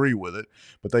not agree with it,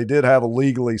 but they did have a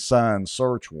legally signed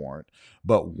search warrant.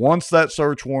 But once that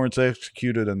search warrant's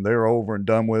executed and they're over and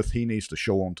done with, he needs to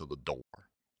show them to the door.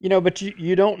 But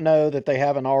you don't know that they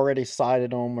haven't already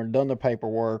cited them or done the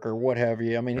paperwork or what have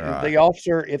you. I mean, Right. the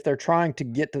officer, if they're trying to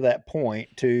get to that point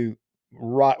to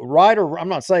right or I'm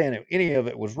not saying any of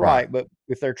it was right, but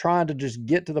if they're trying to just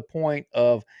get to the point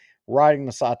of writing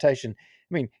the citation,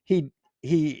 I mean,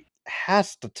 he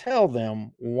has to tell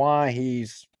them why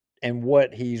he's and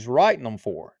what he's writing them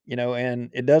for,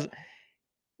 and it doesn't.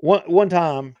 One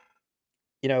time,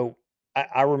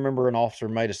 I remember an officer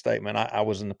made a statement. I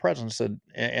was in the presence, said,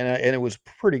 and it was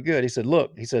pretty good. He said,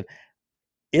 "Look," he said,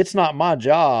 "it's not my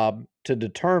job to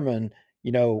determine,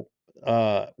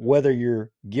 whether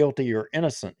you're guilty or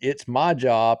innocent. It's my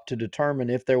job to determine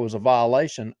if there was a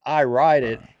violation. I write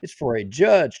it. It's for a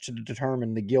judge to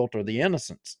determine the guilt or the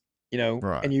innocence.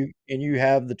 Right. And you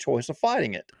have the choice of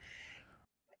fighting it."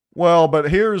 Well, but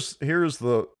here's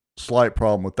the slight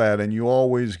problem with that, and you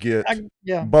always get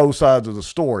Yeah. both sides of the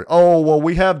story. Oh, well,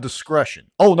 we have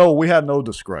discretion. Oh, no, we have no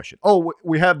discretion. Oh,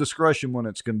 we have discretion when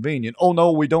it's convenient. Oh,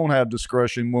 no, we don't have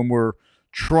discretion when we're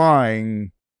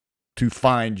trying to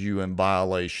find you in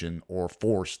violation or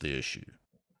force the issue.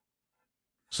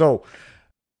 So,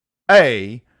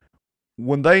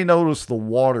 when they noticed the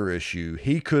water issue,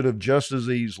 he could have just as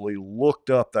easily looked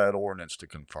up that ordinance to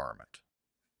confirm it.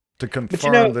 To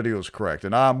confirm that he was correct.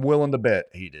 And I'm willing to bet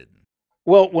he didn't.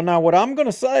 Well, now what I'm going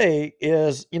to say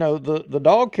is, the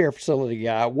dog care facility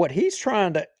guy,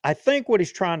 I think what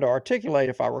he's trying to articulate,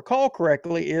 if I recall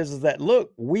correctly, is that,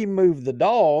 look, we moved the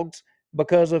dogs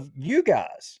because of you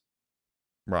guys.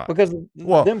 Right. Because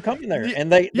them coming there.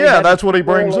 And they that's what he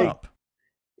brings up.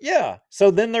 Yeah.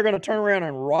 So then they're going to turn around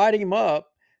and write him up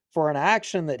for an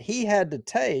action that he had to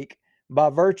take by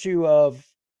virtue of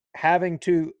having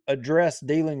to address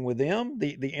dealing with them,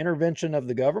 the intervention of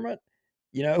the government.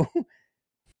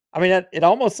 I mean, it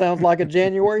almost sounds like a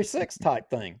January 6th type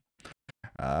thing.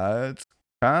 It's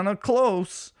kind of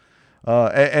close.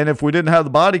 And if we didn't have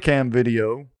the body cam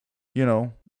video,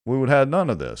 we would have none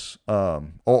of this,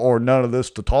 or none of this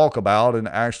to talk about and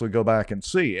actually go back and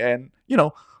see. And,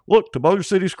 look, to Bossier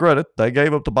City's credit, they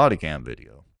gave up the body cam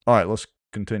video. All right, let's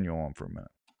continue on for a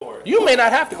minute. You may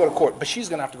not have to go to court, but she's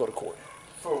going to have to go to court.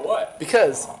 For what?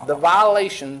 Because the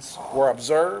violations were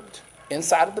observed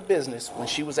inside of the business when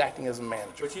she was acting as a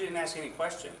manager. But you didn't ask any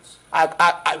questions.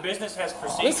 The business has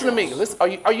procedures. Listen to me. Listen,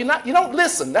 are you not? You don't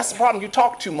listen. That's the problem. You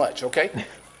talk too much. Okay.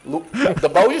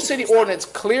 The Bossier City ordinance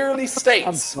clearly states.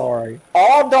 I'm sorry.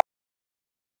 All dogs.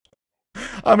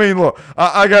 I mean, look,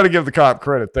 I got to give the cop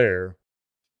credit there.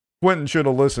 Quentin should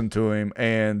have listened to him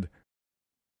and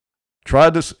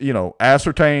tried to,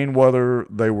 ascertain whether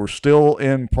they were still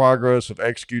in progress of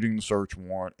executing the search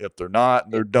warrant. If they're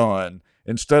not, they're done.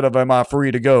 Instead of, am I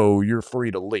free to go? You're free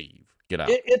to leave. Get out.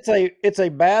 It's a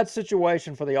bad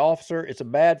situation for the officer. It's a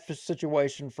bad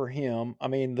situation for him. I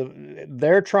mean,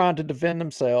 they're trying to defend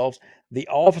themselves. The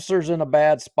officer's in a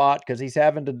bad spot because he's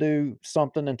having to do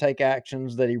something and take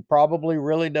actions that he probably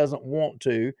really doesn't want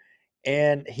to,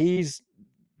 and he's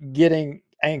getting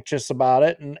anxious about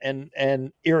it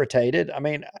and irritated. I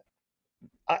mean,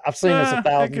 I've seen this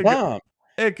 1,000 times.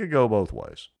 It could go both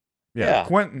ways. Yeah.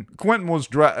 Quentin was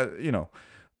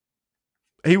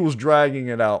he was dragging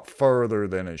it out further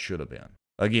than it should have been.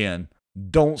 Again,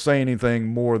 don't say anything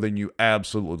more than you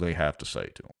absolutely have to say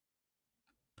to him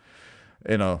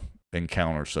in a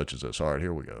encounter such as this. All right,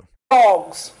 here we go.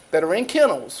 Dogs that are in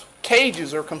kennels,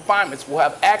 cages, or confinements will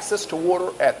have access to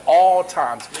water at all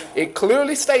times. It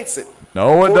clearly states it.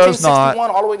 No, it does not. 1461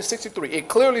 all the way to 63. It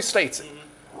clearly states it.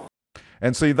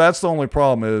 And see, that's the only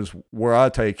problem is where I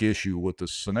take issue with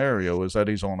this scenario is that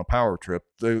he's on a power trip.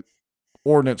 The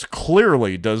ordinance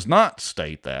clearly does not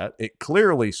state that. It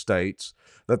clearly states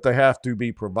that they have to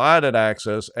be provided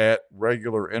access at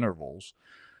regular intervals.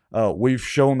 We've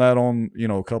shown that on,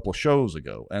 a couple of shows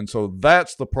ago. And so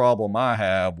that's the problem I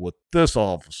have with this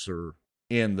officer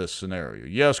in this scenario.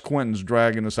 Yes, Quentin's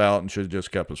dragging this out and should have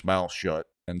just kept his mouth shut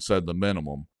and said the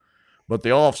minimum. But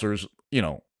the officer's,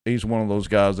 he's one of those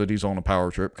guys that he's on a power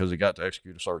trip because he got to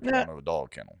execute a search warrant of a dog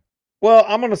kennel. Well,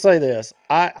 I'm going to say this.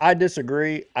 I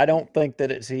disagree. I don't think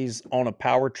that he's on a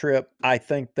power trip. I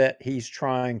think that he's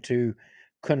trying to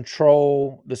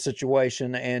control the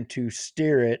situation and to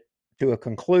steer it to a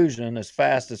conclusion as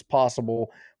fast as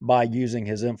possible by using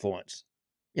his influence.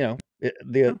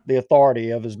 the authority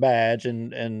of his badge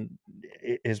and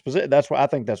his position. That's what I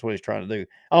think. That's what he's trying to do.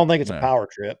 I don't think it's a power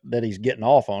trip that he's getting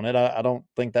off on it. I don't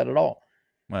think that at all.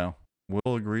 Well,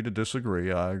 we'll agree to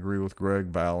disagree. I agree with Greg,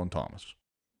 Val, and Thomas.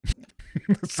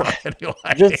 So anyway.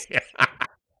 Just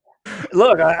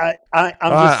look, I'm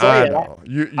just saying. I know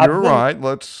you're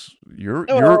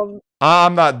right.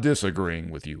 I'm not disagreeing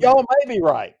with you. Y'all may be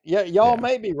right. Yeah, y'all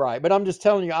may be right, but I'm just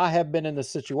telling you, I have been in this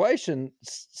situation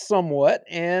somewhat,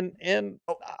 and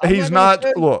he's not.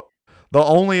 Look, the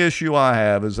only issue I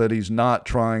have is that he's not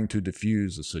trying to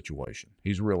diffuse the situation.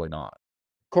 He's really not.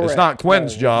 Correct. It's not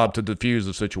Quentin's job to diffuse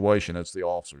the situation. It's the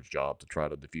officer's job to try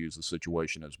to diffuse the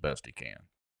situation as best he can.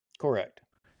 Correct.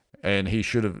 And he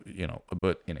should have,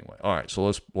 but anyway. All right, so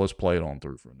let's play it on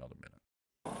through for another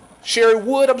minute. Sherry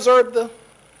Wood observed the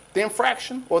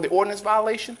infraction or the ordinance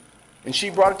violation, and she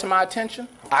brought it to my attention.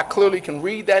 I clearly can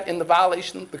read that in the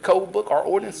violation, the code book, our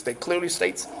ordinance, that clearly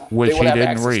states which they will have didn't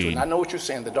access read. to it. And I know what you're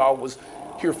saying. The dog was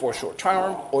here for a short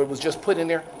term, or it was just put in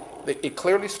there. It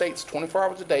clearly states 24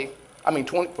 hours a day.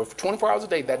 For 24 hours a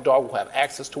day, that dog will have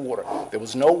access to water. There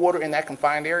was no water in that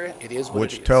confined area. It is what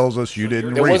which it is. Which tells us you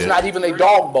didn't read it. There was not even a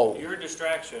dog bowl. Your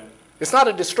distraction. It's not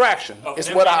a distraction.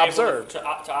 It's what I observed. To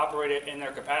operate it in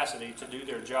their capacity to do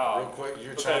their job. Real quick,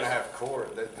 you're trying to have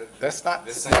court. That's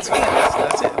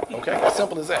it. Okay, as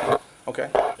simple as that. Okay.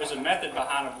 There's a method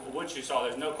behind what you saw.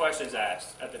 There's no questions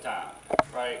asked at the time,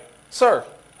 right? Sir.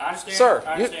 I understand. Sir.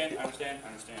 I understand.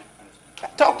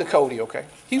 Talk to Cody, okay?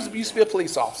 He used to be a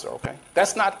police officer, okay?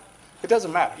 That's not. It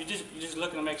doesn't matter. You're just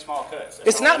looking to make small cuts.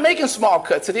 It's not making small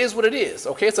cuts. It is what it is,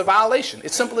 okay? It's a violation.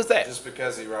 It's simple as that. Just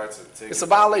because he writes a ticket. It's a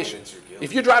violation.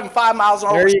 If you're driving 5 miles an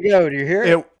hour. There you go. Do you hear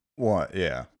it? What?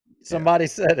 Yeah. Somebody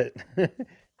said it.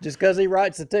 Just because he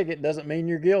writes the ticket doesn't mean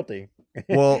you're guilty.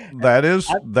 Well, that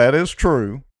is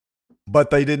true,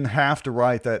 but they didn't have to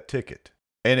write that ticket.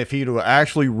 And if he'd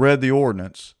actually read the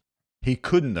ordinance, he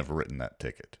couldn't have written that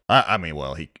ticket.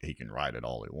 He can write it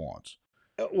all he wants.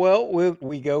 Well,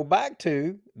 we go back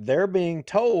to they're being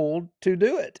told to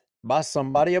do it by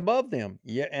somebody above them.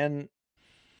 Yeah, and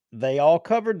they all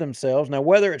covered themselves. Now,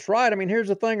 whether it's right, here's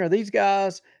the thing: are these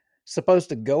guys supposed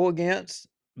to go against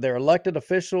their elected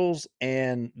officials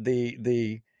and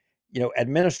the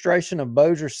administration of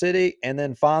Bossier City, and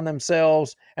then find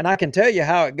themselves? And I can tell you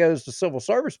how it goes to Civil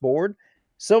Service Board.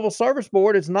 Civil Service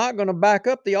Board is not going to back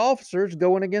up the officers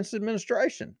going against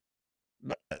administration.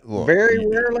 Look, very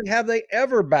rarely have they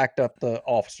ever backed up the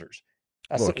officers.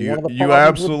 That's one of the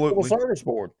problems with the Civil Service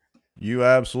Board. You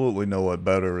absolutely know it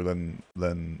better than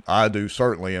I do,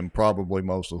 certainly, and probably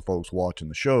most of the folks watching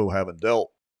the show haven't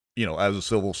dealt, as a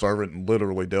civil servant and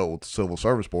literally dealt with the Civil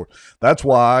Service Board. That's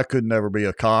why I could never be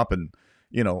a cop, and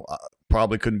I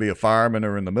probably couldn't be a fireman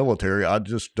or in the military. I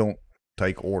just don't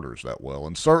take orders that well,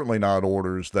 and certainly not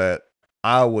orders that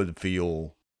I would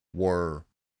feel were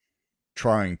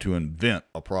trying to invent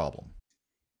a problem.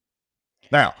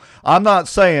 Now, I'm not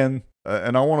saying,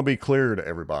 and I want to be clear to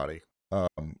everybody,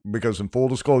 because in full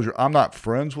disclosure, I'm not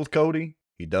friends with Cody.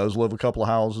 He does live a couple of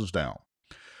houses down.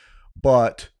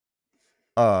 But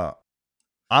I'm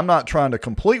not trying to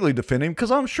completely defend him,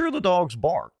 because I'm sure the dogs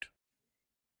barked.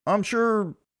 I'm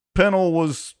sure Pennell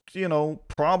was,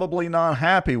 probably not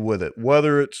happy with it.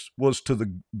 Whether it was to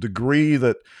the degree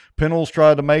that Pennell's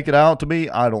tried to make it out to be,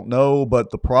 I don't know.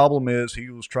 But the problem is he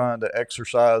was trying to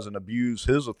exercise and abuse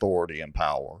his authority and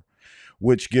power,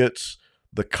 which gets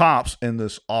the cops in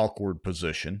this awkward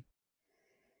position.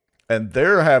 And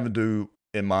they're having to,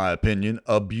 in my opinion,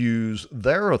 abuse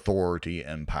their authority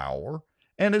and power.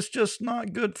 And it's just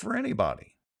not good for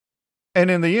anybody. And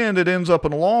in the end, it ends up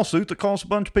in a lawsuit that costs a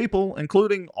bunch of people,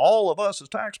 including all of us as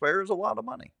taxpayers, a lot of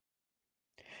money.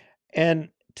 And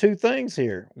two things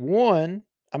here. One,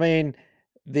 we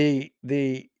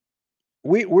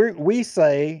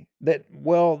say that,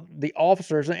 well, the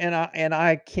officers, and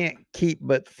I can't keep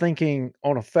but thinking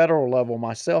on a federal level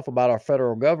myself about our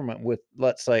federal government with,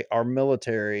 let's say, our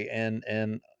military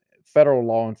and federal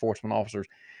law enforcement officers.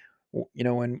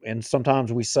 And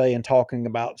sometimes we say in talking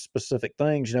about specific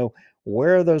things,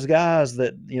 where are those guys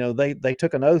that, they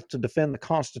took an oath to defend the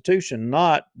Constitution,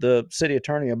 not the city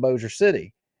attorney of Bossier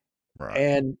City. Right.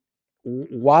 And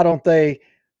why don't they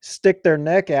stick their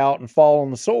neck out and fall on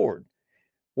the sword?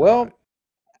 Well, right.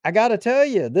 I got to tell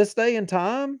you, this day and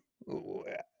time,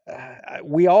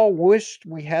 we all wished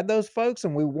we had those folks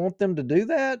and we want them to do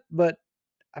that. But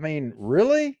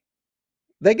really?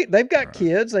 They've got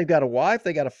kids, they've got a wife,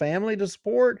 they got a family to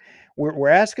support. We're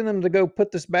asking them to go put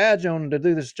this badge on to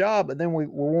do this job, but then we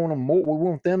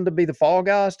want them to be the fall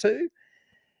guys too.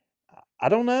 I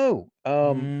don't know.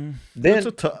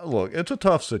 It's a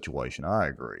tough situation. I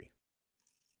agree.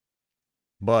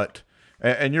 But,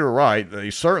 and you're right,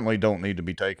 they certainly don't need to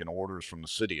be taking orders from the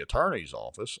city attorney's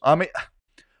office. I mean,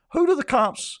 who do the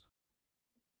cops,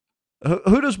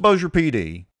 who does Bossier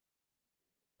PD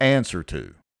answer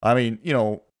to? I mean, you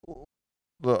know,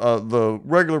 the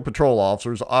regular patrol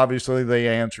officers, obviously they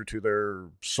answer to their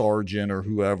sergeant or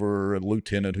whoever,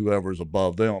 lieutenant, whoever's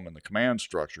above them in the command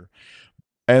structure.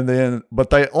 And then,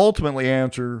 but they ultimately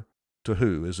answer to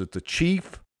who? Is it the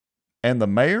chief and the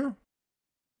mayor?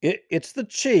 It's the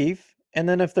chief, and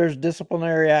then if there's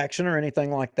disciplinary action or anything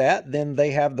like that, then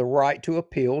they have the right to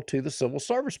appeal to the Civil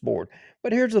Service Board.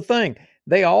 But here's the thing,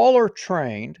 they all are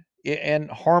trained,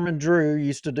 and Harmon Drew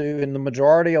used to do, and the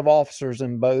majority of officers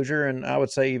in Bossier, and I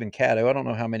would say even Caddo, I don't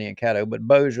know how many in Caddo, but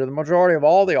Bossier, the majority of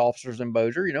all the officers in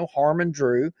Bossier, you know, Harmon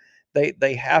Drew,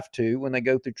 they have to, when they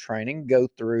go through training, go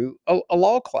through a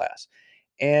law class.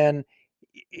 And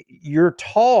you're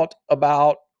taught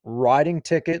about writing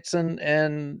tickets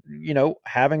and you know,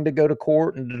 having to go to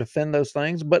court and to defend those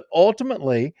things, but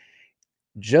ultimately,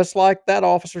 just like that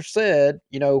officer said,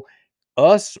 you know,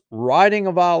 us writing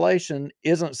a violation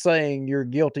isn't saying you're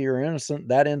guilty or innocent.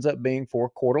 That ends up being for a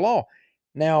court of law.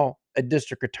 Now, a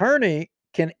district attorney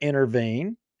can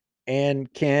intervene and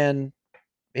he can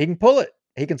pull it.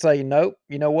 He can say, nope,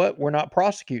 you know what? We're not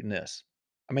prosecuting this.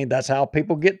 I mean, that's how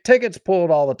people get tickets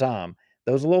pulled all the time.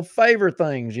 Those little favor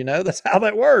things, you know, that's how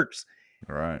that works.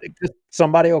 Right.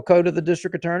 Somebody will go to the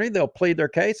district attorney, they'll plead their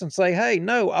case and say, hey,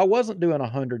 no, I wasn't doing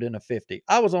 100 and a 50.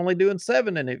 I was only doing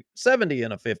 70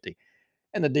 and a 50.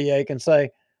 And the DA can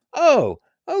say, oh,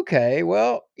 okay,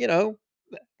 well, you know,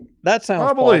 that sounds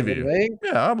I believe plausible to you. me.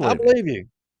 Yeah, I I believe you. believe you.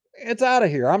 It's out of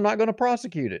here. I'm not going to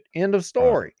prosecute it. End of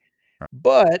story. Right.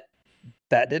 But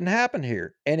that didn't happen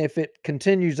here. And if it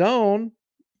continues on,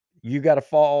 you got to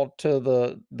fall to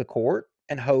the court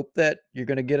and hope that you're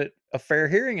going to get a fair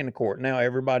hearing in the court. Now,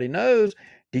 everybody knows,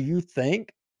 do you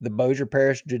think the Bossier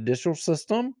Parish judicial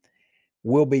system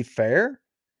will be fair?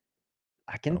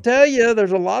 I can tell you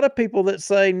there's a lot of people that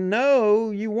say,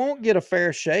 no, you won't get a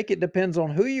fair shake. It depends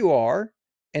on who you are,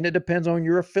 and it depends on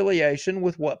your affiliation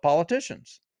with what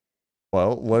politicians.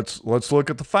 Well, let's look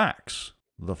at the facts.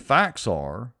 The facts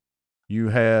are you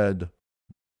had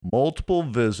multiple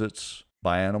visits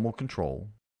by animal control.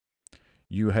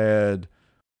 You had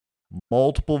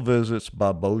multiple visits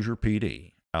by Bossier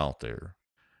PD out there.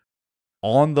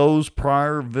 On those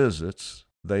prior visits,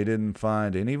 they didn't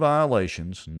find any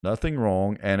violations, nothing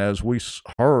wrong. And as we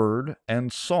heard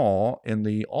and saw in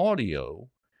the audio,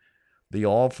 the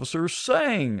officers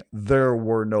saying there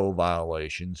were no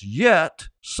violations, yet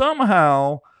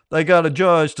somehow they got a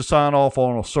judge to sign off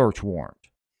on a search warrant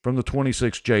from the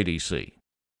 26th JDC.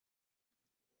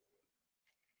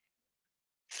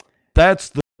 That's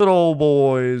the good old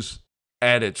boys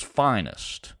at its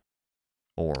finest,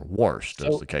 or worst,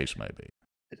 as the case may be.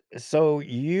 So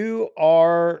you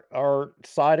are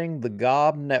citing the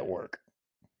GOB network.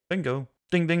 Bingo.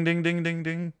 Ding, ding, ding, ding, ding,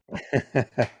 ding.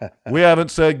 We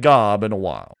haven't said gob in a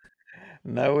while.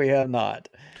 No, we have not.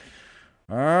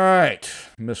 All right,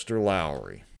 Mr.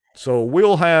 Lowry. So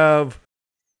we'll have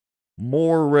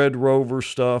more Red Rover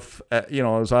stuff, you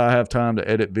know, as I have time to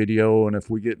edit video, and if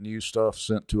we get new stuff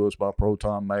sent to us by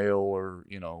Proton Mail or,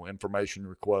 you know, information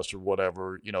requests or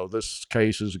whatever, you know, this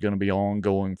case is going to be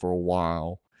ongoing for a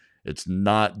while. It's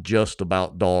not just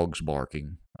about dogs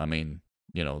barking. I mean,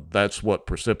 you know, that's what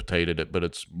precipitated it, but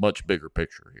it's much bigger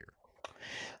picture here.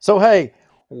 So, hey,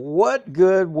 what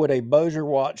good would a Bossier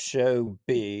Watch show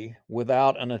be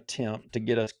without an attempt to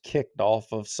get us kicked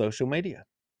off of social media?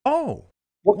 Oh,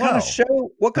 what kind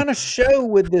of show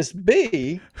would this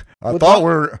be? I thought we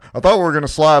were going to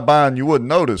slide by and you wouldn't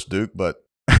notice, Duke, but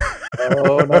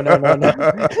oh,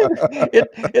 no.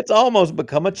 It's almost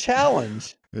become a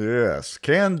challenge. Yes.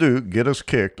 Can Duke get us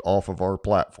kicked off of our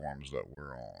platforms that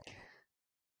we're on?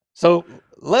 So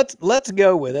let's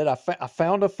go with it. I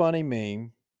found a funny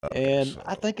meme, and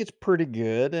I think it's pretty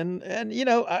good. And you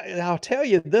know, I'll tell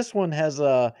you, this one has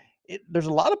there's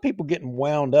a lot of people getting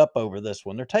wound up over this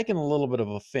one. They're taking a little bit of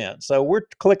offense. So we're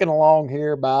clicking along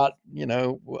here about, you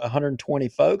know, 120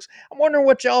 folks. I'm wondering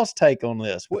what y'all's take on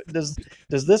this. What does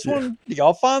this one? Do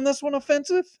y'all find this one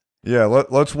offensive? Yeah,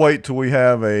 let's wait till we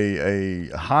have a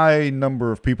high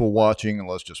number of people watching and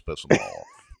let's just piss them off.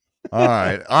 All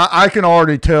right. I can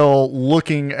already tell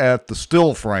looking at the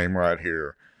still frame right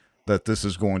here that this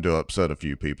is going to upset a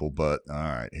few people, but all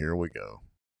right, here we go.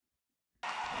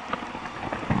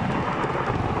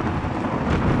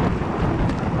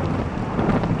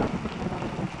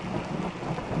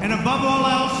 And above all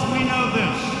else, we know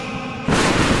this.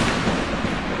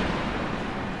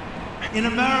 In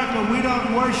America, we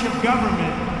don't worship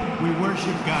government, we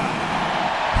worship God.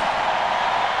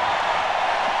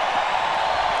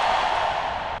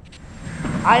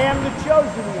 I am the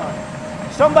chosen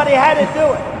one. Somebody had to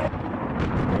do it.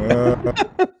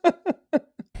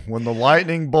 When the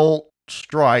lightning bolt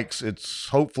strikes, it's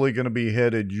hopefully going to be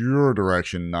headed your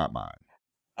direction, not mine.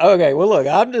 Okay, well, look,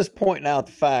 I'm just pointing out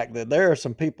the fact that there are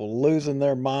some people losing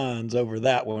their minds over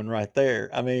that one right there.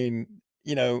 I mean,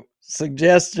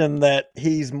 suggestion that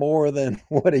he's more than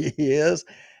what he is.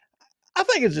 I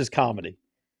think it's just comedy.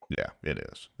 Yeah, it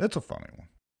is. It's a funny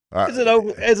one. Is it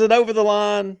over? Is it over the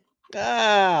line?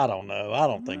 I don't know. I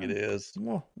don't think it is.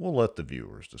 We'll let the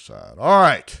viewers decide. All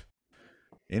right.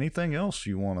 Anything else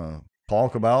you want to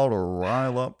talk about or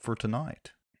rile up for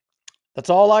tonight? That's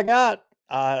all I got.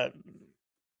 I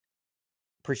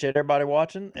appreciate everybody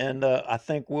watching, and I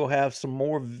think we'll have some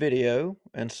more video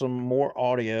and some more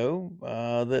audio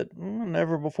that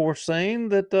never before seen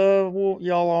that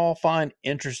y'all all find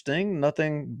interesting.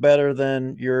 Nothing better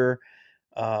than your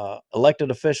elected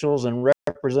officials and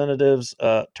representatives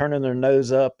turning their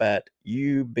nose up at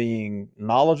you being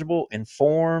knowledgeable,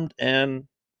 informed, and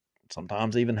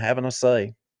sometimes even having a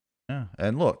say. Yeah,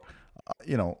 and look,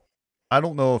 I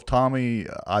don't know if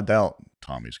I doubt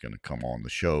Tommy's going to come on the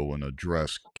show and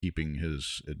address keeping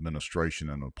his administration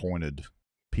and appointed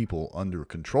people under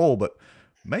control, but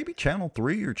maybe Channel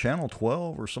 3 or Channel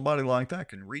 12 or somebody like that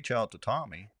can reach out to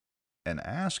Tommy and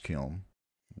ask him,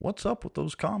 what's up with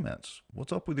those comments?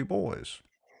 What's up with your boys?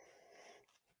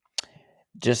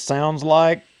 Just sounds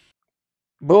like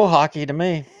bull hockey to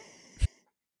me.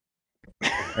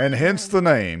 And hence the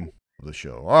name of the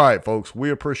show. All right, folks, we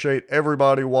appreciate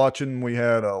everybody watching. We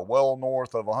had well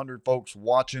north of 100 folks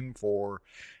watching for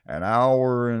an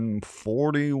hour and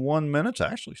 41 minutes.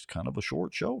 Actually, it's kind of a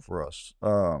short show for us.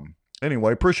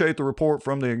 Anyway, appreciate the report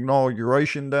from the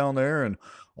inauguration down there and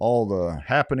all the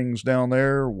happenings down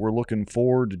there. We're looking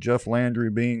forward to Jeff Landry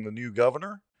being the new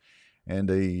governor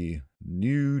and a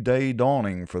new day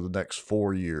dawning for the next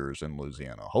 4 years in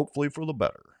Louisiana, hopefully for the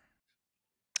better.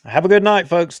 Have a good night,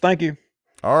 folks. Thank you.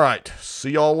 All right.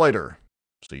 See y'all later.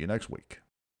 See you next week.